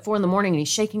wakes her up at 4 a.m. and he's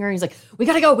shaking her. And he's like, we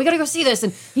gotta go see this.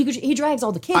 And he drags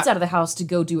all the kids out of the house to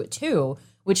go do it too.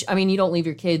 Which, I mean, you don't leave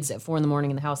your kids at 4 a.m.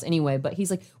 in the house anyway, but he's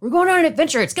like, we're going on an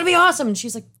adventure. It's going to be awesome. And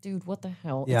she's like, dude, what the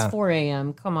hell? Yeah. It's 4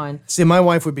 a.m. Come on. See, my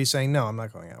wife would be saying, "No, I'm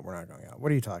not going out. We're not going out.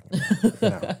 What are you talking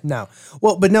about?" No.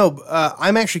 Well, but no,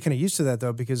 I'm actually kind of used to that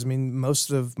though, because I mean, most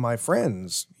of my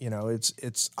friends, you know,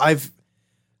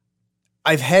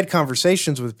 I've had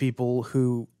conversations with people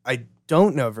who I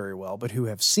don't know very well, but who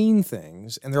have seen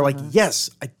things, and they're like, "Yes,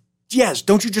 yes.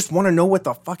 Don't you just want to know what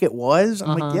the fuck it was?"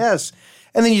 I'm like, "Yes."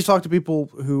 And then you talk to people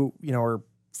who, you know, are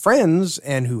friends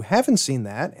and who haven't seen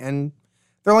that, and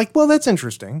they're like, "Well, that's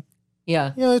interesting.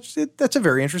 Yeah. You know, that's a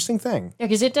very interesting thing." Yeah,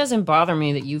 because it doesn't bother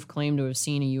me that you've claimed to have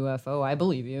seen a UFO. I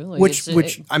believe you. Like,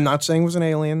 Which I'm not saying was an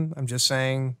alien. I'm just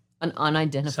saying, an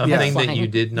unidentified Something that flying- you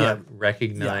did not Yeah.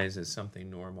 recognize as something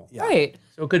normal. Yeah. Right.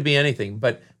 So it could be anything.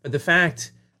 But the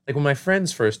fact, like when my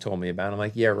friends first told me about it, I'm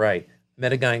like, yeah, right.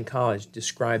 met a guy in college,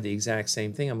 described the exact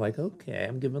same thing. I'm like, okay,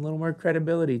 I'm giving a little more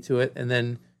credibility to it. And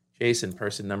then Jason,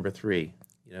 person number 3,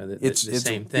 the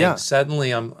same thing. Yeah.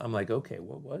 Suddenly I'm like, okay,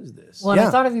 what was this? Well, and I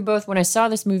thought of you both when I saw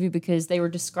this movie because they were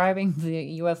describing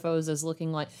the UFOs as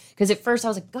looking like, because at first I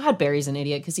was like, God, Barry's an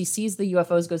idiot because he sees the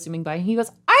UFOs go zooming by and he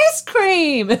goes, ice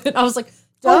cream. And I was like,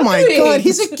 oh my God,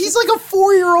 he's like a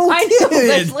 4-year-old I kid. know,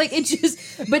 that's like it just.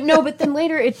 But then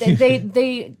later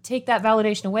they take that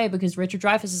validation away because Richard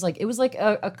Dreyfuss is like, it was like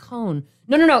a cone.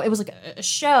 No, it was like a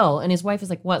shell, and his wife is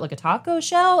like, what, like a taco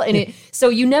shell? And so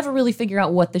you never really figure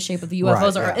out what the shape of the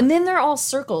UFOs are, and then they're all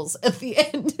circles at the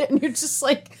end, and you're just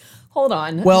like, hold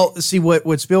on. Well, see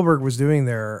what Spielberg was doing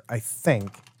there. I think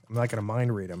I'm not going to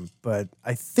mind read him, but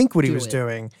I think what he was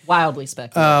doing wildly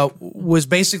speculative was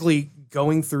basically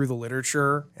going through the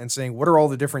literature and saying, what are all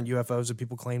the different UFOs that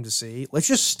people claim to see? Let's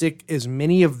just stick as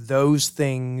many of those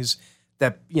things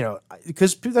that,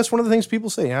 because that's one of the things people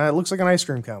say. It looks like an ice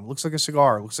cream cone, looks like a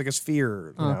cigar, looks like a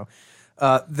sphere,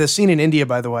 The scene in India,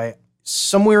 by the way,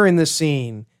 somewhere in this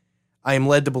scene, I am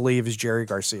led to believe is Jerry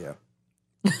Garcia.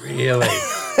 Really?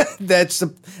 That's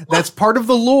part of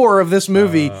the lore of this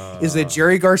movie is that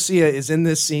Jerry Garcia is in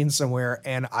this scene somewhere,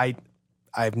 and I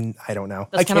don't know.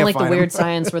 That's kind of like the Weird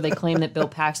Science where they claim that Bill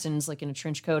Paxton's like in a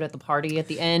trench coat at the party at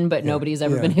the end, but nobody's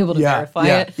ever been able to verify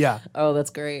it. Yeah. Oh, that's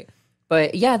great.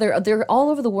 But yeah, they're all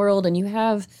over the world, and you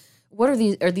have what are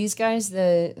these? Are these guys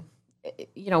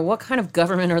what kind of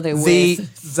government are they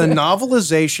with? The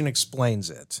novelization explains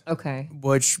it. Okay.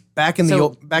 Which back in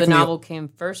the novel came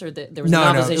first, or there was a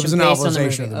novelization it was a based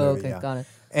novelization on the movie? of the movie. Okay, got it.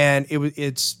 And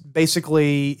it's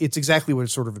exactly what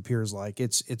it sort of appears like.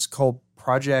 It's called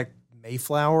Project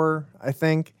Mayflower, I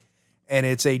think, and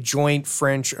it's a joint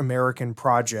French-American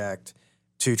project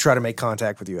to try to make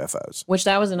contact with UFOs. Which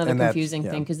that was another confusing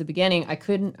thing, because the beginning I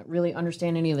couldn't really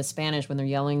understand any of the Spanish when they're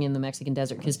yelling in the Mexican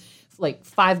desert, because like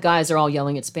 5 guys are all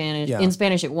yelling in Spanish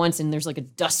at once, and there's like a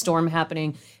dust storm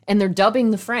happening, and they're dubbing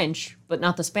the French but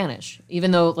not the Spanish, even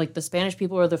though like the Spanish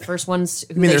people are the first ones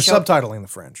who they're subtitling the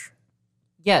French.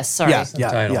 Yes, sorry.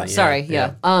 Yeah. Sorry,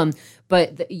 yeah.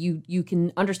 But you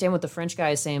can understand what the French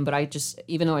guy is saying, but I just,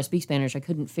 even though I speak Spanish, I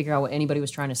couldn't figure out what anybody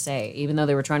was trying to say, even though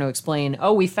they were trying to explain,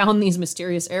 we found these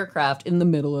mysterious aircraft in the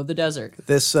middle of the desert.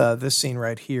 This scene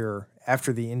right here,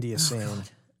 after the India scene,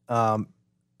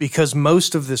 because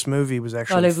most of this movie was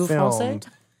actually filmed.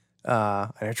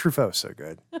 And Truffaut was so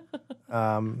good.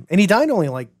 And he died only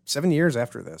like 7 years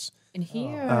after this. And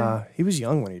here... he was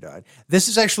young when he died. This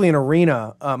is actually an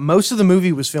arena. Most of the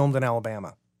movie was filmed in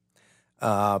Alabama.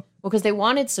 Well, because they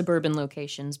wanted suburban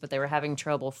locations, but they were having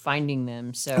trouble finding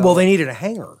them. So they needed a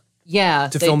hangar. Yeah,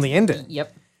 to film the ending.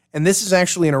 Yep. And this is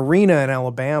actually an arena in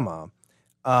Alabama.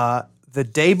 The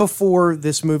day before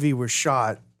this movie was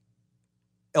shot,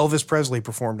 Elvis Presley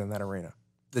performed in that arena.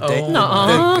 The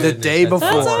day before.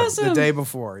 That's awesome. The day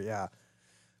before, yeah.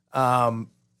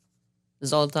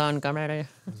 Zoltan Gamere.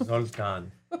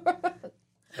 Zoltan.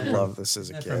 I love this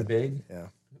as a kid. From Big? Yeah.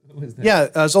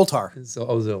 Zoltar.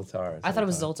 Zoltar. I thought it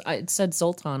was Zoltan. It said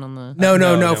Zoltan on the...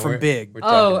 No, from Big.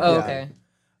 Okay.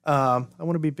 I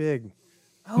want to be big.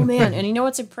 Oh, man. And you know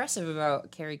what's impressive about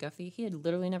Cary Guffey? He had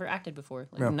literally never acted before.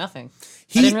 Nothing.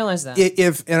 I didn't realize that.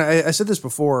 And I said this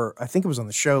before, I think it was on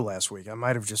the show last week. I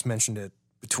might have just mentioned it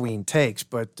between takes,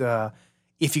 but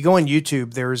if you go on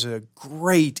YouTube, there's a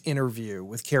great interview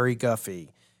with Cary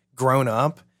Guffey grown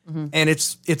up. Mm-hmm. And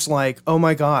it's like, oh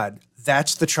my God,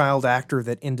 that's the child actor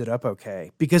that ended up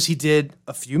okay. Because he did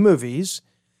a few movies.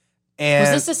 And was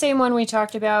this the same one we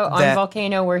talked about on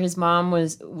Volcano, where his mom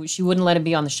she wouldn't let him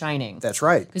be on The Shining? That's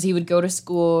right. Because he would go to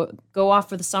school, go off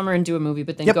for the summer and do a movie,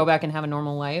 but then go back and have a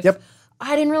normal life. Yep.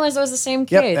 I didn't realize that was the same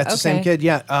kid. Yep, that's the same kid,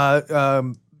 yeah.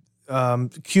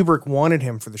 Kubrick wanted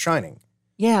him for The Shining.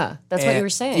 Yeah, that's what you were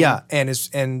saying. Yeah,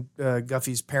 and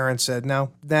Guffey's parents said,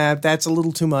 no, that's a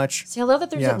little too much. See, I love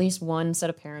that there's at least one set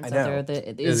of parents out there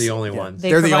that they're the only ones.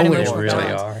 They're the only ones. They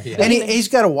really are. Yeah. And he's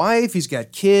got a wife, he's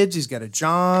got kids, he's got a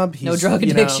job. No drug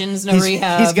addictions, no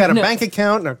rehab. He's got a bank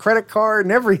account and a credit card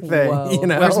and everything. Whoa.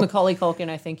 Where's Macaulay Culkin?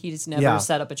 I think he's never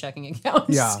set up a checking account.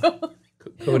 Yeah. So.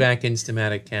 Kodak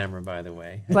Instamatic camera, by the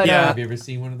way. But, have you ever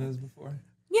seen one of those before?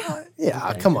 Yeah.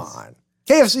 Yeah, come on.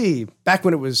 KFC, back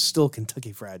when it was still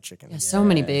Kentucky Fried Chicken. Yeah, so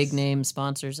many big name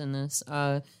sponsors in this.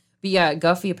 But yeah,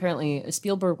 Guffey, apparently,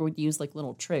 Spielberg would use like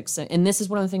little tricks. And this is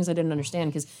one of the things I didn't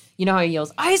understand, because you know how he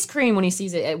yells ice cream when he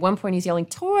sees it. At one point, he's yelling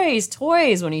toys,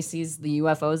 toys when he sees the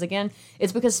UFOs again.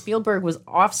 It's because Spielberg was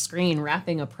off screen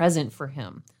wrapping a present for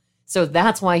him. So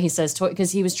that's why he says toy,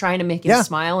 because he was trying to make him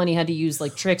smile, and he had to use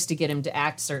like tricks to get him to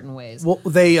act certain ways. Well,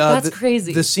 that's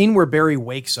crazy. The scene where Barry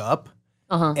wakes up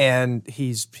and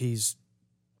he's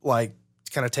like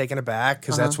kind of taken aback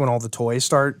because that's when all the toys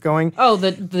start going. Oh,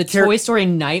 the Toy Story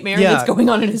nightmare that's going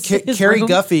on in his Carrie room?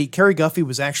 Carrie Guffey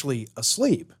was actually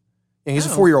asleep. And he's a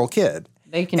 4-year-old kid.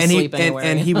 They can sleep anywhere.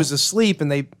 And he was asleep,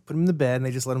 and they put him in the bed, and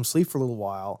they just let him sleep for a little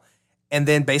while. And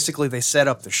then basically they set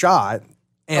up the shot.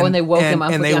 And they woke him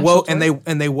up. And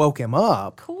they woke him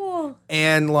up. Cool.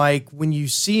 And like when you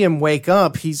see him wake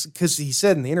up, because he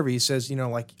said in the interview, he says, you know,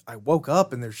 like I woke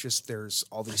up and there's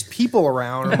all these people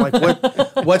around. And I'm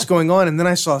like, what's going on? And then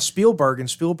I saw Spielberg, and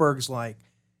Spielberg's like,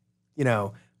 you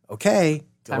know, okay,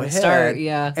 go Time ahead. to start,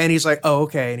 yeah. And he's like, oh,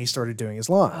 okay. And he started doing his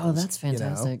lines. Oh, that's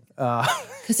fantastic. You know?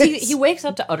 Because he wakes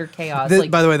up to utter chaos.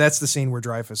 By the way, that's the scene where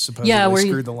Dreyfus supposedly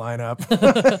screwed the line up.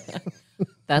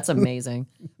 That's amazing.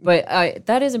 But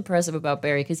that is impressive about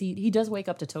Barry because he does wake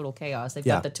up to total chaos. They've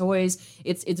got the toys.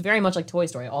 It's very much like Toy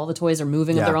Story. All the toys are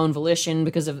moving of their own volition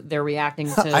because of they're reacting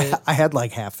to. I had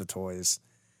like half the toys.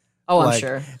 Oh, like, I'm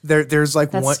sure. There's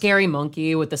like that one scary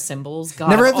monkey with the symbols. God,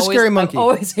 never had the scary monkey. I've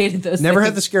always hated those. Never things.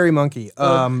 had the scary monkey.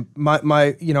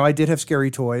 My you know, I did have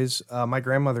scary toys. My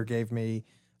grandmother gave me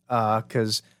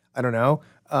because I don't know.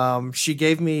 She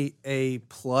gave me a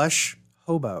plush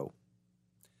hobo.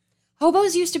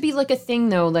 Hobos used to be like a thing,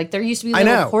 though. Like there used to be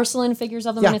little porcelain figures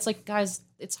of them, and it's like, guys,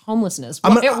 it's homelessness.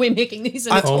 Why are we making these?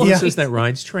 Homelessness that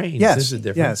rides trains. Yes, this is a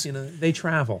difference. You know, they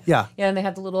travel. Yeah, and they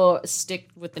had the little stick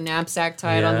with the knapsack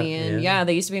tied on the end. Yeah,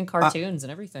 they used to be in cartoons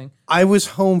and everything. I was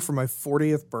home for my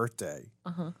 40th birthday.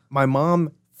 My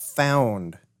mom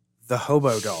found the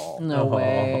hobo doll. No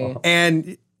way.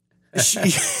 And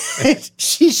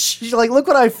she's like, look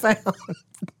what I found.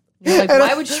 You're like,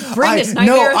 why would she bring this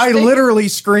nightmare? No, I literally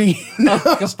screamed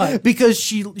because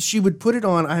she would put it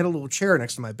on. I had a little chair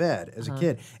next to my bed as a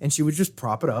kid, and she would just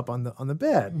prop it up on the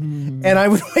bed, and I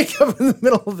would wake up in the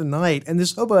middle of the night, and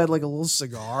this hobo had like a little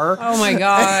cigar. Oh my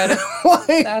god,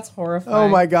 like, that's horrifying. Oh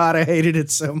my god, I hated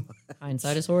it so much.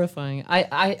 Hindsight is horrifying.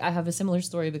 I have a similar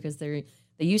story because they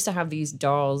used to have these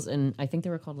dolls, and I think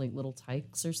they were called like Little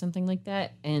Tykes or something like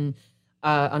that, and.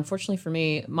 Unfortunately for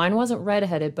me, mine wasn't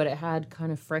redheaded, but it had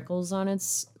kind of freckles on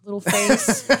its little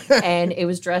face, and it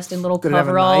was dressed in little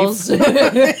coveralls.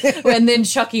 And then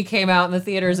Chucky came out in the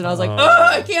theaters, and I was like, "Oh,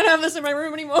 I can't have this in my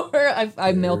room anymore."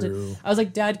 I melted. I was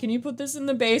like, "Dad, can you put this in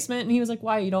the basement?" And he was like,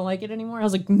 "Why? You don't like it anymore?" I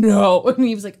was like, "No." And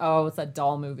he was like, "Oh, it's that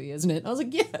doll movie, isn't it?" And I was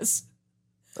like, "Yes."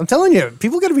 I'm telling you,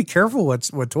 people got to be careful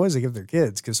what toys they give their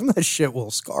kids because some of that shit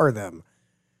will scar them.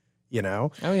 You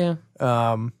know? Oh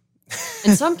yeah.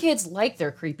 And some kids like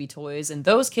their creepy toys, and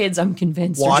those kids, I'm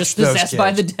convinced, are just possessed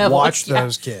by the devil. Watch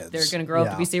those kids. They're going to grow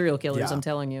up to be serial killers, I'm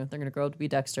telling you. They're going to grow up to be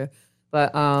Dexter.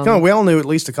 But we all knew at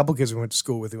least a couple kids we went to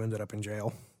school with who ended up in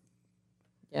jail.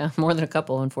 Yeah, more than a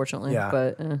couple, unfortunately. Yeah.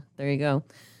 But there you go.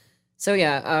 So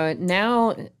yeah,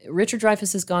 now Richard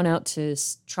Dreyfuss has gone out to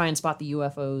try and spot the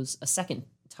UFOs a second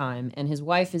time, and his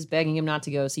wife is begging him not to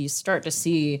go. So you start to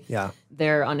see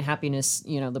their unhappiness.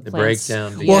 You know, the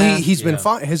breakdown. Well, he's been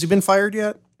has he been fired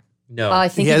yet? No, I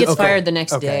think he gets fired the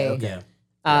next day. Okay.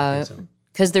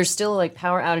 Because there's still like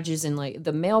power outages and like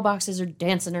the mailboxes are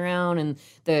dancing around and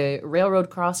the railroad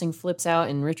crossing flips out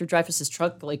and Richard Dreyfuss's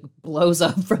truck like blows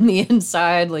up from the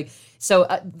inside. Like so,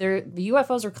 the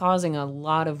UFOs are causing a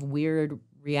lot of weird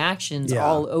reactions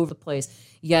all over the place.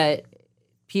 Yet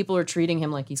people are treating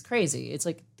him like he's crazy. It's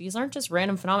like, these aren't just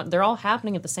random phenomena. They're all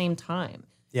happening at the same time.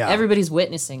 Yeah. Everybody's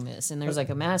witnessing this, and there's like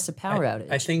a massive power outage.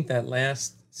 I think that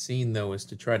last scene, though, was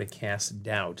to try to cast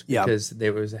doubt. Because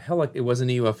there was it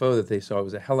wasn't a UFO that they saw. It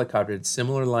was a helicopter. It had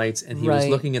similar lights, and he was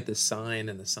looking at the sign,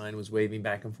 and the sign was waving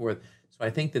back and forth. So I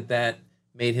think that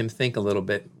made him think a little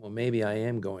bit, well, maybe I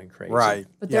am going crazy. Right.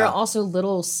 But there are also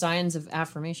little signs of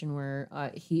affirmation where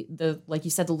like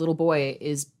you said, the little boy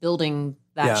is building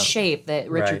that shape that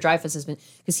Richard Dreyfuss has been,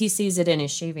 because he sees it in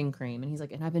his shaving cream, and he's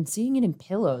like, and I've been seeing it in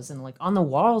pillows and like on the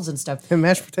walls and stuff. And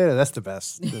mashed potato, that's the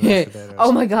best. The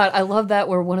oh my God, I love that,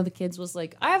 where one of the kids was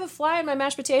like, I have a fly in my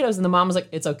mashed potatoes, and the mom was like,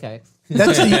 it's okay.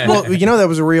 That's well, you know, that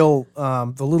was a real,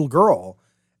 the little girl,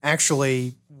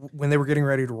 actually, when they were getting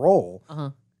ready to roll,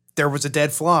 there was a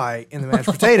dead fly in the mashed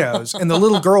potatoes, and the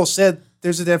little girl said,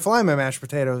 there's a dead fly in my mashed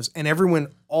potatoes, and everyone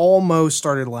almost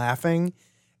started laughing,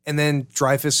 and then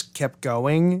Dreyfuss kept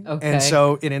going, and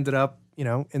so it ended up, you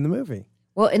know, in the movie.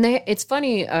 Well, and it's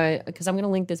funny, because I'm going to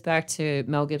link this back to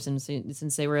Mel Gibson,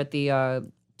 since they were at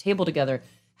the table together,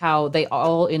 how they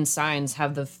all in Signs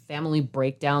have the family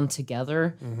breakdown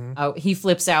together. He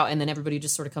flips out, and then everybody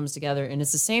just sort of comes together, and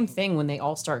it's the same thing when they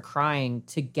all start crying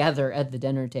together at the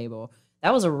dinner table.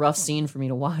 That was a rough scene for me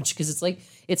to watch, because it's like,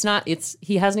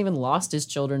 he hasn't even lost his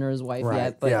children or his wife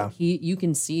yet, but you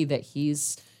can see that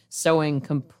he's sowing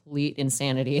complete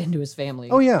insanity into his family.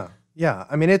 Oh yeah. Yeah.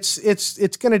 I mean, it's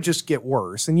going to just get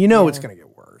worse, and it's going to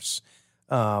get worse.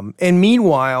 And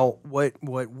meanwhile, what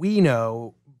we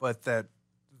know, but that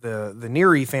the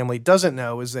Neary family doesn't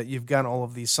know, is that you've got all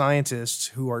of these scientists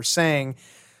who are saying,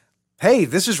 hey,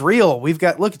 this is real.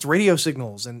 Look, it's radio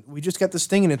signals, and we just got this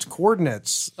thing and its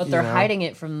coordinates. But they're hiding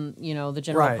it from, the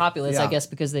general populace, I guess,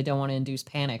 because they don't want to induce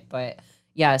panic. But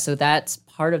yeah, so that's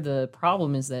part of the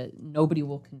problem, is that nobody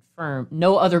will confirm.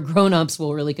 No other grown-ups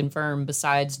will really confirm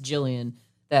besides Jillian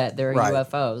that there are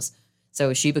UFOs.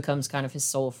 So she becomes kind of his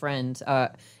sole friend.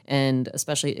 And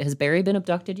especially, has Barry been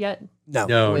abducted yet?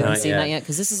 No, we haven't seen that yet,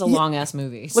 because this is a long-ass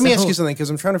movie. Let me ask you something, because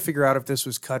I'm trying to figure out if this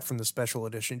was cut from the special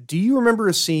edition. Do you remember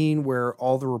a scene where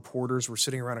all the reporters were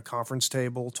sitting around a conference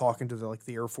table talking to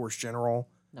the Air Force general?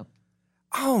 No.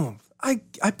 Oh, I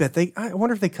bet I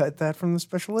wonder if they cut that from the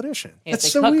special edition. Hey, That's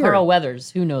if they so cut weird. Carl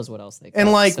Weathers, who knows what else they cut.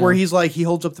 And where he's he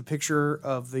holds up the picture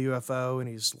of the UFO, and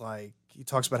he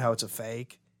talks about how it's a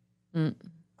fake.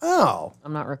 Oh,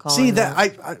 I'm not recalling. See that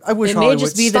I wish it Hollywood may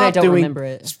just be that I don't remember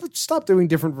it. Stop doing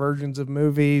different versions of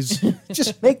movies.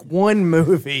 Just make one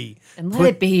movie and let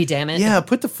it be. Damn it. Yeah,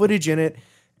 put the footage in it,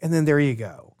 and then there you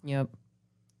go. Yep.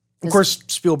 Of course,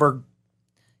 Spielberg.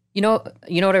 You know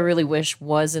what I really wish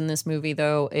was in this movie,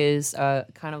 though, is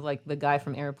kind of like the guy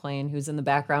from Airplane who's in the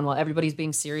background while everybody's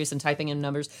being serious and typing in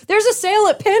numbers. There's a sale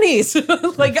at Penny's.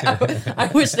 I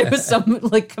wish there was some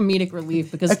comedic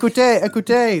relief, because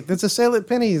écoutez, there's a sale at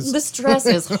Penny's. The stress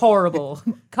is horrible.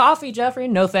 Coffee, Jeffrey?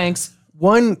 No thanks.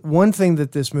 One thing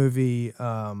that this movie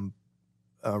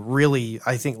really,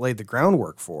 I think, laid the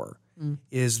groundwork for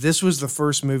is this was the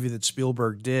first movie that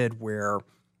Spielberg did where,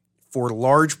 for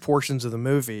large portions of the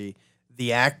movie,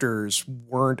 the actors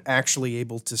weren't actually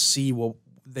able to see what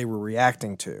they were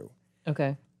reacting to.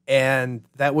 Okay. And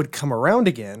that would come around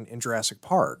again in Jurassic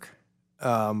Park,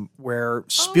 where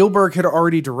Spielberg had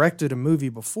already directed a movie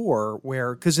before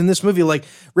because in this movie,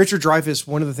 Richard Dreyfuss,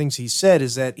 one of the things he said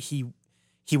is that he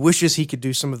wishes he could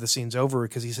do some of the scenes over,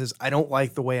 because he says, I don't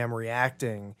like the way I'm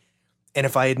reacting. And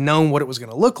if I had known what it was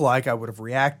going to look like, I would have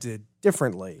reacted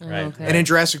differently. Right. Okay. And in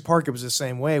Jurassic Park, it was the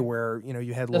same way, where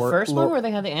you had the first one where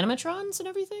they had the animatrons and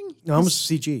everything. No, it was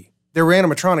CG. There were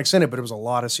animatronics in it, but it was a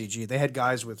lot of CG. They had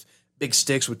guys with big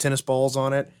sticks with tennis balls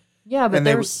on it. Yeah, but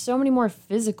there were so many more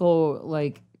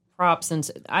physical props, and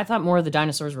I thought more of the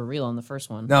dinosaurs were real in the first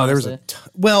one. No, honestly.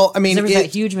 there was that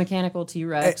huge mechanical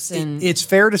T-Rex, and it's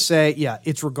fair to say,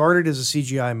 it's regarded as a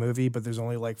CGI movie, but there's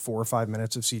only 4 or 5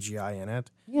 minutes of CGI in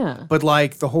it. Yeah, but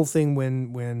the whole thing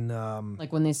when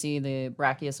when they see the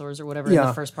brachiosaurs or whatever in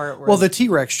the first part. Well, the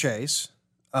T-Rex chase.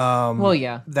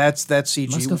 That's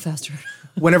CG. Must go faster.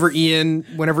 whenever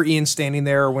Ian's standing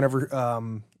there, or whenever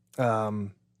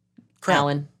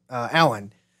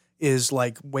Alan is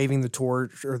waving the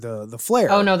torch or the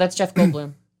flare. Oh no, that's Jeff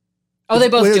Goldblum. Oh, they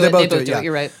both do it.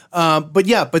 You're right.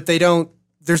 But they don't.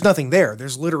 There's nothing there.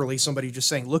 There's literally somebody just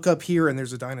saying, "Look up here," and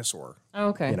there's a dinosaur. Oh,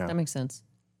 okay, that makes sense.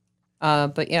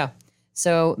 But yeah.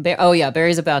 So,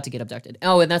 Barry's about to get abducted.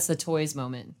 Oh, and that's the toys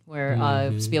moment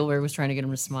where Spielberg was trying to get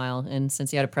him to smile, and since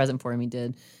he had a present for him, he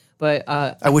did. But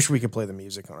I wish we could play the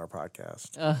music on our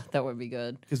podcast. That would be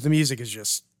good, because the music is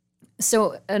just.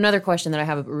 So another question that I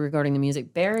have regarding the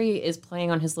music: Barry is playing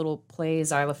on his little play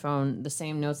xylophone the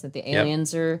same notes that the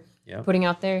aliens are putting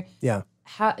out there. Yeah.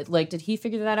 How did he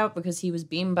figure that out because he was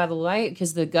beamed by the light?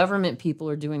 Because the government people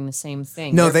are doing the same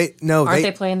thing. Aren't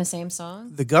they playing the same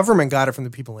song? The government got it from the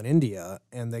people in India,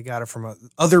 and they got it from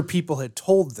other people had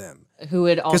told them. Who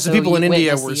had also because the people in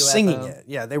India were the singing it.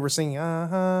 Yeah, they were singing.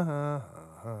 Oh,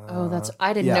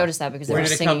 I didn't notice that because they were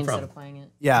singing instead of playing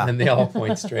it. Yeah, and they all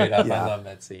point straight up. I love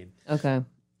that scene. Okay.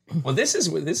 Well, this is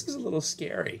a little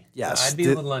scary. Yes, I'd be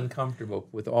a little uncomfortable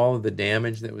with all of the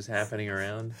damage that was happening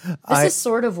around. This is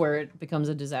sort of where it becomes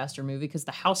a disaster movie because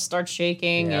the house starts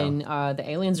shaking and the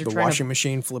aliens are the trying washing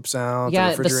machine flips out.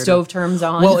 Yeah, the stove turns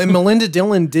on. Well, and Melinda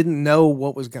Dillon didn't know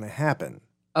what was going to happen.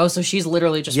 Oh, so she's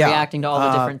literally just reacting to all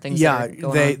the different things. Yeah, that are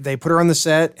going on. They put her on the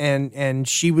set, and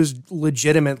she was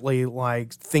legitimately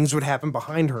things would happen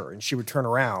behind her, and she would turn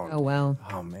around. Oh wow!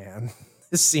 Oh man.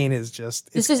 This scene is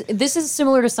just. This is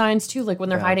similar to Signs too, like when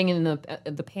they're hiding in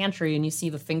the pantry and you see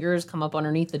the fingers come up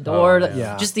underneath the door.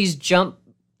 Just these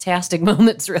jump-tastic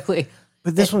moments, really.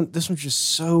 But this one's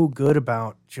just so good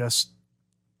about just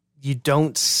you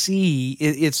don't see.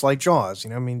 It's like Jaws,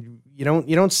 I mean, you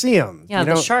don't see them. Yeah,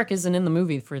 the shark isn't in the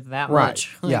movie for that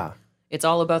much. Yeah. It's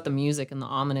all about the music and the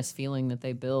ominous feeling that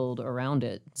they build around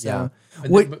it. So.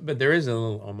 Yeah. But there is a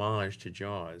little homage to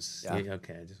Jaws. Yeah.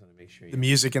 Okay, I just want to make sure. The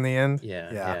music in the end?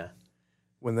 Yeah.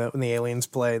 When the aliens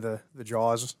play the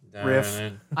Jaws riff.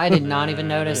 I did not even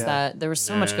notice that. There was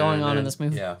so much going on in this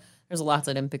movie. Yeah. There's lots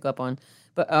I didn't pick up on.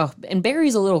 But and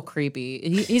Barry's a little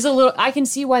creepy. He's a little. I can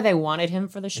see why they wanted him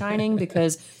for The Shining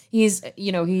because he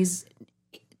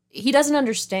doesn't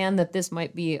understand that this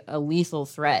might be a lethal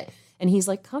threat, and he's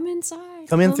like, "Come inside,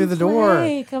 Come in through the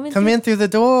door. come in through the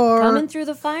door. come in through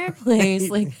the fireplace."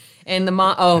 Like, and the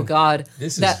mom. Oh God,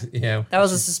 that was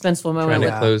a suspenseful moment.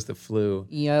 Trying to close the flue.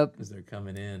 Yep. Because they're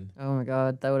coming in. Oh my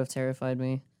God, that would have terrified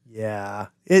me. Yeah,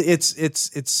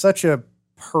 it's such a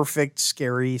perfect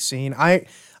scary scene.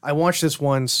 I watched this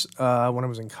once when I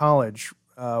was in college.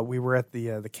 We were at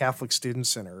the Catholic Student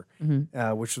Center,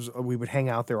 which was we would hang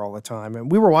out there all the time,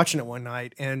 and we were watching it one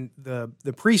night. And the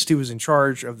priest who was in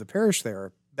charge of the parish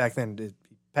there back then, he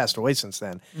passed away since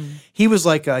then. He was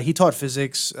like he taught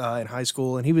physics in high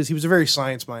school, and he was a very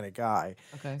science minded guy.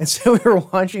 Okay. And so we were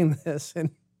watching this, and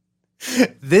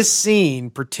this scene,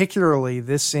 particularly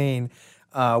this scene.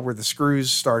 Where the screws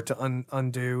start to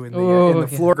undo in the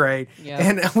floor grate. Yeah.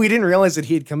 And we didn't realize that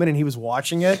he had come in and he was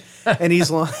watching it. And he's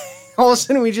like, all of a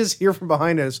sudden we just hear from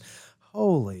behind us,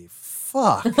 holy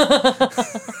fuck. That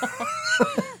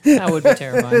would be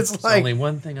terrifying. It's There's like, only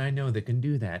one thing I know that can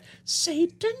do that.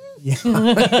 Satan. yeah.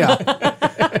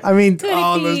 I mean, Could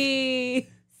it be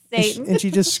Satan? and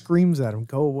she just screams at him,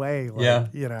 go away. Like, Yeah.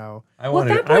 you know. I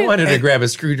wanted to grab a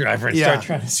screwdriver and Yeah. start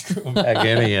trying to screw him back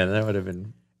in again. That would have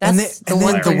been... And That's then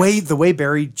one the way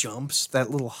Barry jumps,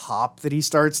 that little hop that he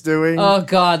starts doing. Oh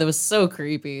God, that was so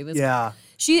creepy. Yeah.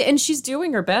 She's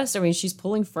doing her best. I mean, she's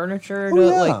pulling furniture to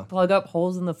like plug up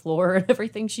holes in the floor and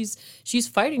everything. She's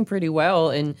fighting pretty well,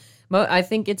 and I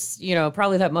think it's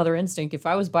probably that mother instinct. If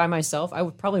I was by myself, I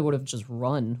would have just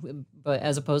run, but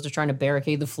as opposed to trying to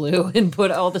barricade the flue and put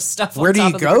all the stuff. Where on do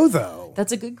top you of go though?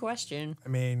 That's a good question. I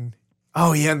mean.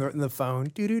 Oh yeah, in the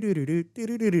phone,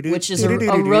 Which is a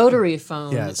rotary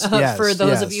phone. Yes, For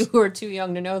those of yes. you who are too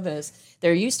young to know this,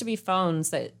 there used to be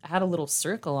phones that had a little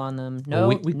circle on them. No,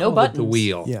 we no called buttons. it the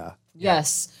wheel. Yeah.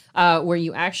 Yes, where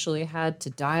you actually had to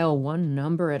dial one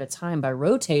number at a time by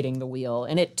rotating the wheel,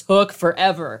 and it took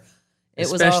forever.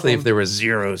 It was Especially awful. if there were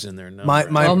zeros in their number. My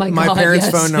Oh my God, parents'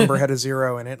 yes. phone number had a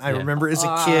 0 in it. I remember as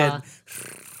a kid.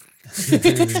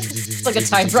 It's like a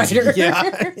typewriter.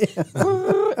 Yeah.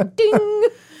 Ding.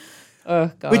 Oh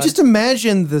God. But just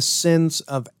imagine the sense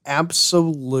of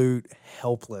absolute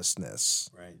helplessness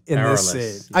Right. in Powerless.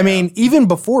 this scene. Yeah. I mean, even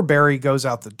before Barry goes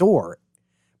out the door,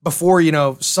 before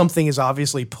something is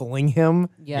obviously pulling him,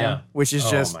 Yeah. which is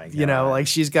Oh just my God. like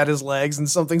she's got his legs and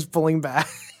something's pulling back.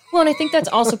 Well, and I think that's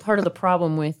also part of the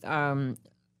problem with Richard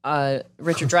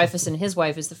Dreyfuss and his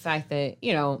wife is the fact that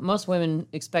most women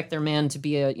expect their man to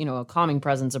be a calming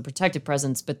presence, a protective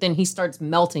presence, but then he starts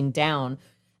melting down.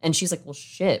 And she's like, "Well,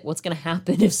 shit. What's going to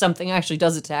happen if something actually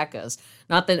does attack us?"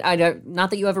 Not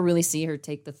that you ever really see her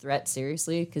take the threat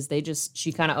seriously, because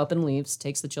she kind of up and leaves,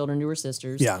 takes the children to her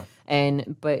sisters. Yeah. I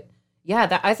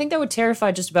think that would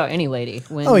terrify just about any lady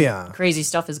when crazy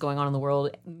stuff is going on in the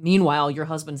world. Meanwhile, your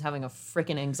husband's having a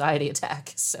freaking anxiety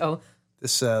attack. So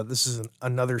This is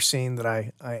another scene that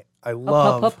I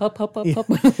love. Hup.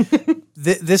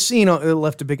 This scene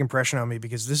left a big impression on me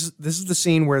because this is the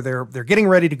scene where they're getting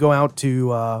ready to go out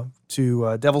to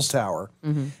Devil's Tower,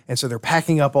 and so they're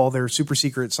packing up all their super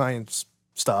secret science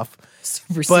stuff.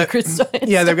 Secret science.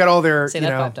 Yeah, they've got all their Say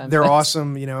that 5 times their fast.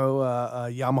 awesome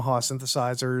Yamaha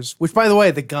synthesizers. Which, by the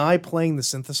way, the guy playing the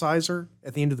synthesizer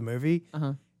at the end of the movie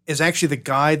is actually the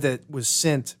guy that was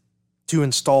sent to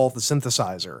install the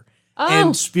synthesizer. Oh.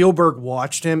 And Spielberg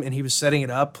watched him, and he was setting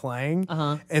it up, playing.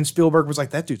 And Spielberg was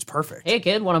like, "That dude's perfect. Hey,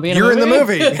 kid, want to be in You're a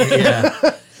movie? in the movie."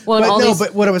 Yeah. Well, and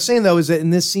But what I was saying though is that in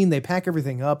this scene, they pack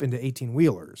everything up into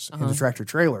 18-wheelers, into tractor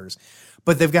trailers,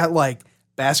 but they've got like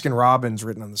Baskin Robbins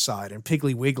written on the side and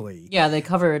Piggly Wiggly. Yeah, they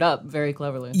cover it up very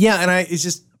cleverly. Yeah, and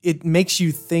it makes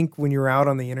you think when you're out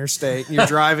on the interstate and you're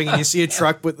driving and you see a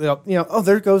truck with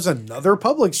there goes another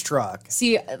Publix truck.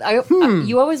 See,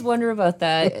 you always wonder about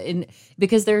that,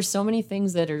 because there's so many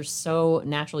things that are so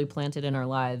naturally planted in our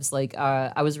lives. Like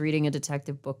I was reading a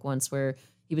detective book once where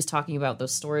he was talking about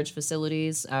those storage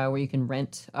facilities where you can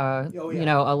rent, a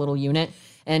little unit.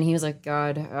 And he was like,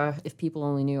 God, if people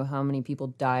only knew how many people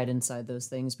died inside those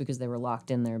things because they were locked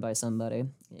in there by somebody.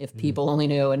 If people only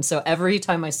knew. And so every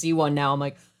time I see one now, I'm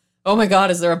like, oh my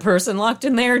God, is there a person locked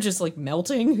in there just like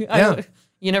melting? Yeah.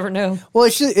 You never know. Well,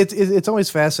 it's always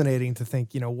fascinating to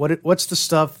think, what's the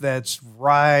stuff that's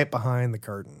right behind the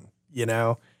curtain,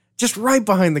 just right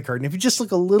behind the curtain. If you just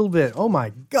look a little bit, oh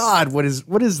my God, what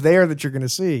is there that you're going to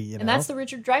see? And that's the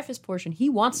Richard Dreyfuss portion. He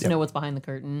wants to know what's behind the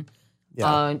curtain.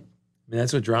 Yeah.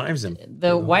 That's what drives him.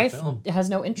 The wife has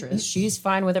no interest. She's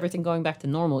fine with everything going back to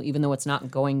normal, even though it's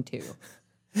not going to.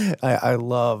 I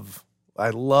love I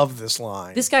love this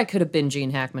line. This guy could have been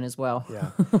Gene Hackman as well.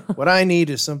 Yeah. What I need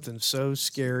is something so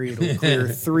scary it'll clear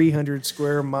 300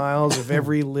 square miles of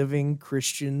every living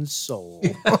Christian soul.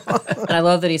 And I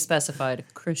love that he specified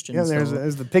Christian. Yeah, soul.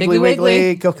 there's the Piggly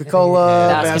Wiggly, Coca-Cola,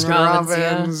 Yeah. Baskin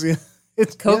Robbins. Yeah.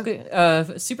 It's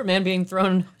Coke, Superman being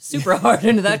thrown super hard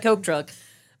into that Coke truck.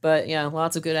 But yeah,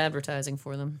 lots of good advertising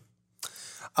for them.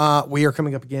 We are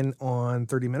coming up again on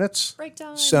 30 minutes. Break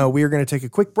time. So we are going to take a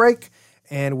quick break,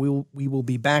 and we will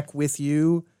be back with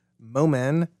you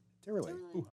momentarily.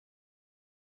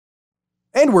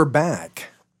 And we're back.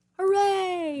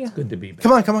 Hooray! Good to be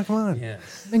back. Come on.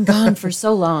 Yes. Been gone for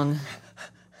so long.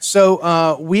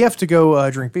 So we have to go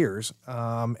drink beers,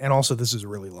 and also this is a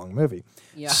really long movie.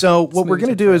 Yeah. So what we're movie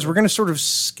going to took do is forever. we're going to sort of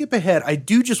skip ahead. I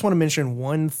do just want to mention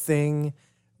one thing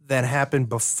that happened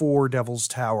before Devil's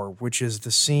Tower, which is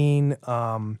the scene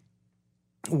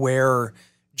where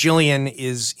Jillian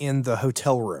is in the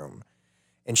hotel room,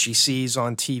 and she sees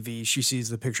on TV, she sees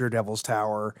the picture of Devil's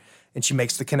Tower, and she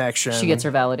makes the connection. She gets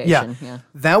her validation. Yeah.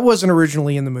 That wasn't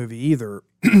originally in the movie either.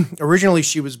 Originally,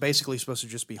 she was basically supposed to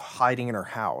just be hiding in her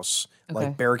house, Okay.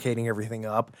 like barricading everything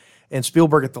up. And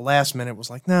Spielberg at the last minute was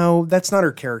like, no, that's not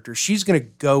her character. She's going to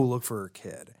go look for her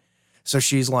kid. So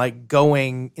she's like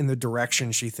going in the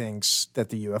direction she thinks that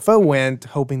the UFO went,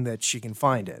 hoping that she can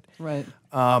find it. Right.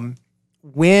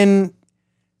 When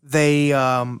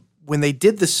they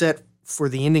did the set for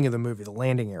the ending of the movie, the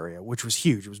landing area, which was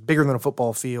huge, it was bigger than a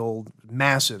football field,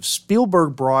 massive.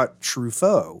 Spielberg brought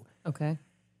Truffaut, Okay.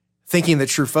 thinking that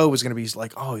Truffaut was going to be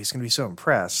like, oh, he's going to be so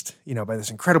impressed, by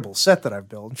this incredible set that I've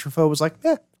built. And Truffaut was like,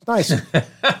 yeah, nice.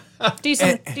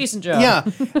 Decent job. Yeah.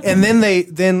 And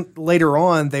then later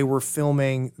on, they were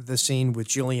filming the scene with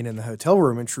Jillian in the hotel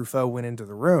room, and Truffaut went into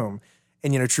the room.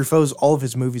 And, Truffaut's, all of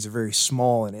his movies are very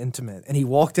small and intimate. And he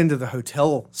walked into the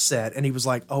hotel set and he was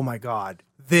like, oh my God,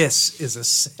 this is a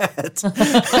set.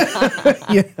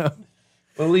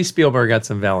 Well, at least Spielberg got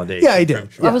some validation. Yeah, he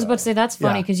did. from I was about to say that's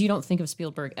funny Yeah. because you don't think of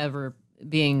Spielberg ever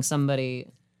being somebody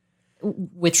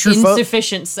with Truffaut-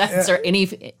 insufficient sets or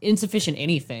insufficient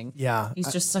anything. Yeah.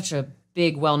 He's just such a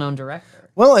big, well-known director.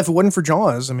 Well, if it wasn't for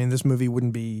Jaws, this movie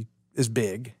wouldn't be as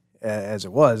big as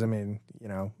it was.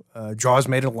 Jaws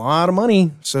made a lot of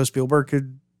money, so Spielberg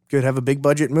could have a big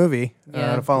budget movie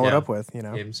Yeah. to follow it Yeah. up with. Gave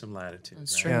him some latitude.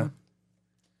 That's right? true. Yeah. Yeah,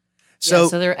 So,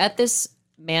 so they're at this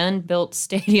man-built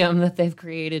stadium that they've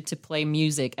created to play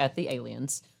music at the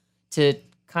aliens to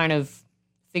kind of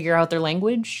figure out their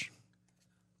language.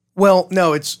 well,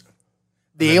 no, it's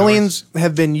the The aliens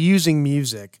have been using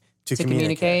music to To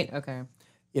communicate. communicate?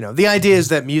 Okay. The idea is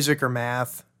that music or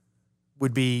math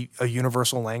would be a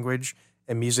universal language,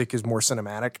 and music is more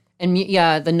cinematic. And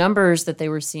the numbers that they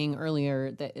were seeing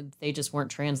earlier, that they just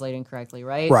weren't translating correctly,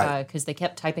 right? Right. Because they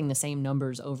kept typing the same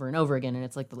numbers over and over again, and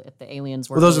it's like the aliens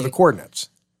were. Well, those are the really- coordinates.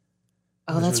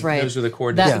 Oh, that's right. Those are the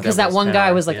coordinates. Because that one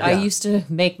guy was like, Yeah. I used to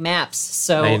make maps,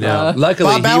 so I know. Luckily,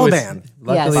 Luckily, Bob he was. Balaban.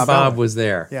 Luckily, Yes. Bob was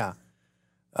there. Yeah.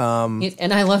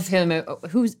 and I love him.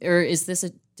 Is this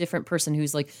a different person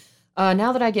who's like,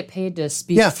 now that I get paid to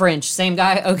speak Yeah. French, same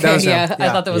guy? Okay, That was him. yeah, I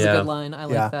Yeah. thought that was a Yeah. good line. I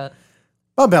Yeah. like that.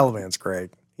 Bob Balaban's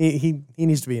great. He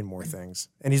needs to be in more things,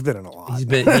 and he's been in a lot.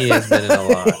 He has been in a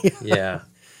lot. Yeah.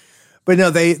 But no,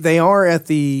 they are at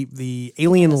the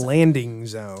alien landing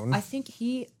zone. I think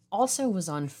he also was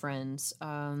on Friends,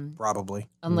 Probably.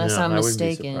 unless No, I'm I wouldn't be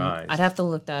mistaken. surprised. I'd have to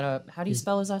look that up. How do you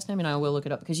spell his last name? And I will look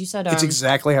it up because you said It's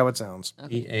exactly how it sounds.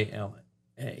 Bala.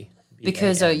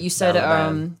 because you said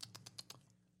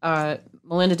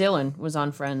Melinda Dillon was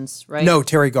on Friends, right? No,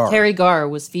 Terry Garr. Terry Garr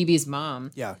was Phoebe's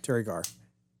mom. Yeah, Terry Garr.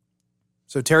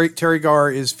 So Terry Garr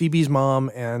is Phoebe's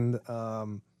mom and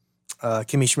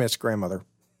Kimmy Schmidt's grandmother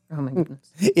Oh my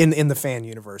goodness, in the fan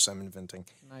universe I'm inventing.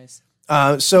 nice.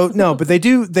 So no, but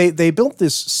they built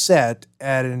this set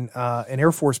at an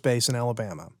Air Force base in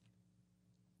Alabama.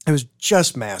 It was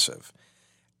just massive,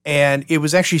 and it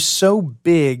was actually so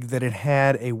big that it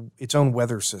had its own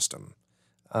weather system.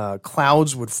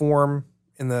 Clouds would form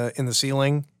in the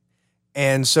ceiling,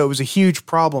 and so it was a huge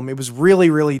problem. It was really,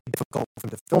 really difficult for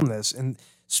them to film this. And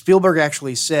Spielberg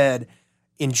actually said,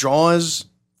 in Jaws,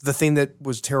 the thing that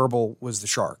was terrible was the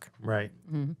shark. Right.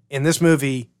 In this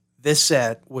movie, this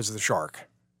set was the shark.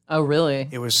 Oh really?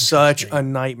 It was such a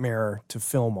nightmare to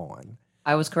film on.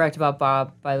 I was correct about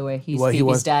Bob, by the way. He's Well, he Phoebe's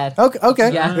was- dad.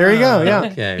 Okay. Yeah. There you go. Yeah.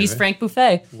 Okay. He's Frank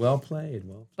Buffet. Well played.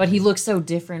 Well. But he looks so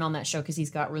different on that show because he's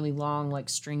got really long, like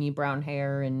stringy brown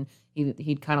hair, and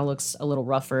he kind of looks a little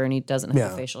rougher, and he doesn't have Yeah.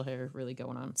 the facial hair really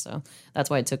going on. So that's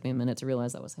why it took me a minute to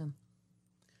realize that was him.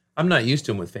 I'm not used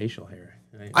to him with facial hair.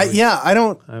 I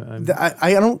don't I'm-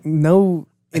 I don't know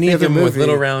any other him movie with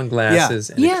little round glasses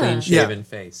and Yeah. a clean shaven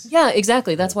face. Yeah,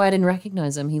 exactly. That's why I didn't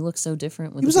recognize him. He looks so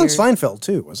different with He was the on beard. Seinfeld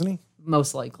too, wasn't he?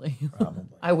 Most likely. Probably.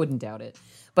 I wouldn't doubt it.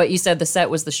 But you said the set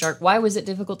was the shark. Why was it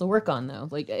difficult to work on, though?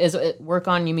 Like, is it work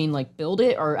on, you mean like build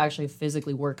it, or actually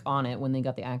physically work on it when they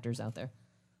got the actors out there?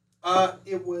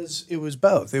 It was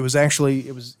both. It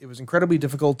was incredibly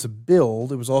difficult to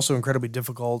build. It was also incredibly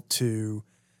difficult to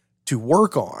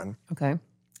work on. Okay.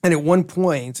 And at one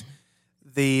point,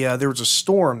 there was a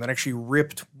storm that actually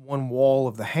ripped one wall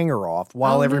of the hangar off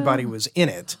while everybody was in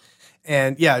it.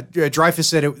 And yeah, Dreyfuss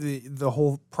said the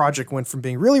whole project went from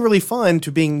being really, really fun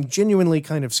to being genuinely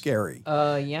kind of scary.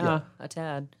 Yeah, a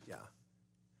tad.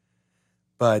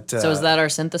 But So is that our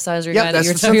synthesizer yeah, guy that's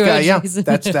that the you're talking synth guy. about? Yeah, Jason?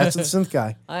 that's the synth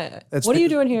guy. That's what are the- you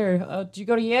doing here? Did you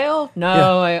go to Yale?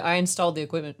 No, I installed the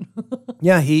equipment.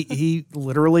 Yeah, he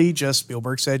literally just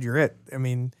Spielberg said, "You're it." I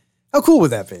mean, how cool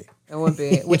would that be? It would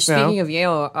be. Which, You know? speaking of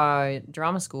Yale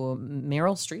drama school,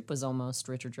 Meryl Streep was almost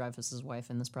Richard Dreyfuss's wife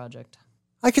in this project.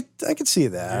 I could see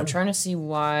I'm that. trying to see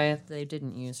why they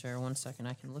didn't use her. 1 second,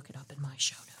 I can look it up in my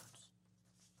show notes.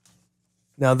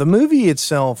 Now, the movie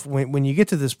itself, when you get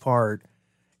to this part,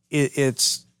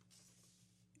 it's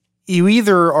you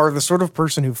either are the sort of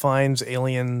person who finds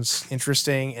aliens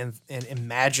interesting and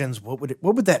imagines what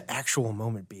would that actual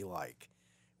moment be like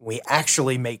when we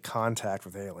actually make contact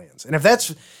with aliens, and if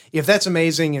that's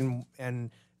amazing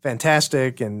and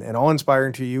fantastic and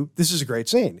awe-inspiring to you, this is a great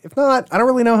scene. If not, I don't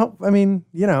really know how. I mean,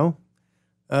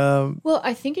 Well,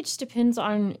 I think it just depends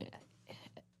on,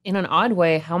 in an odd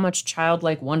way, how much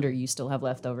childlike wonder you still have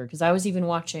left over. Because I was even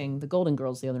watching The Golden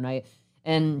Girls the other night,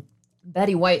 and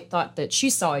Betty White thought that she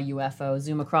saw a UFO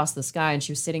zoom across the sky, and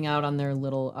she was sitting out on their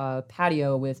little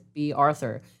patio with B.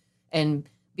 Arthur. And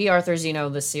B. Arthur's,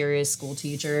 the serious school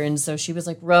teacher. And so she was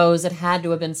like, Rose, it had to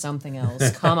have been something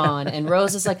else. Come on. And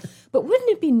Rose is like, but wouldn't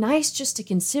it be nice just to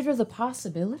consider the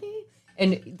possibility?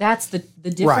 And that's the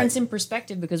difference in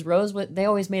perspective, because Rose, they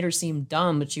always made her seem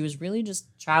dumb, but she was really just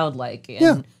childlike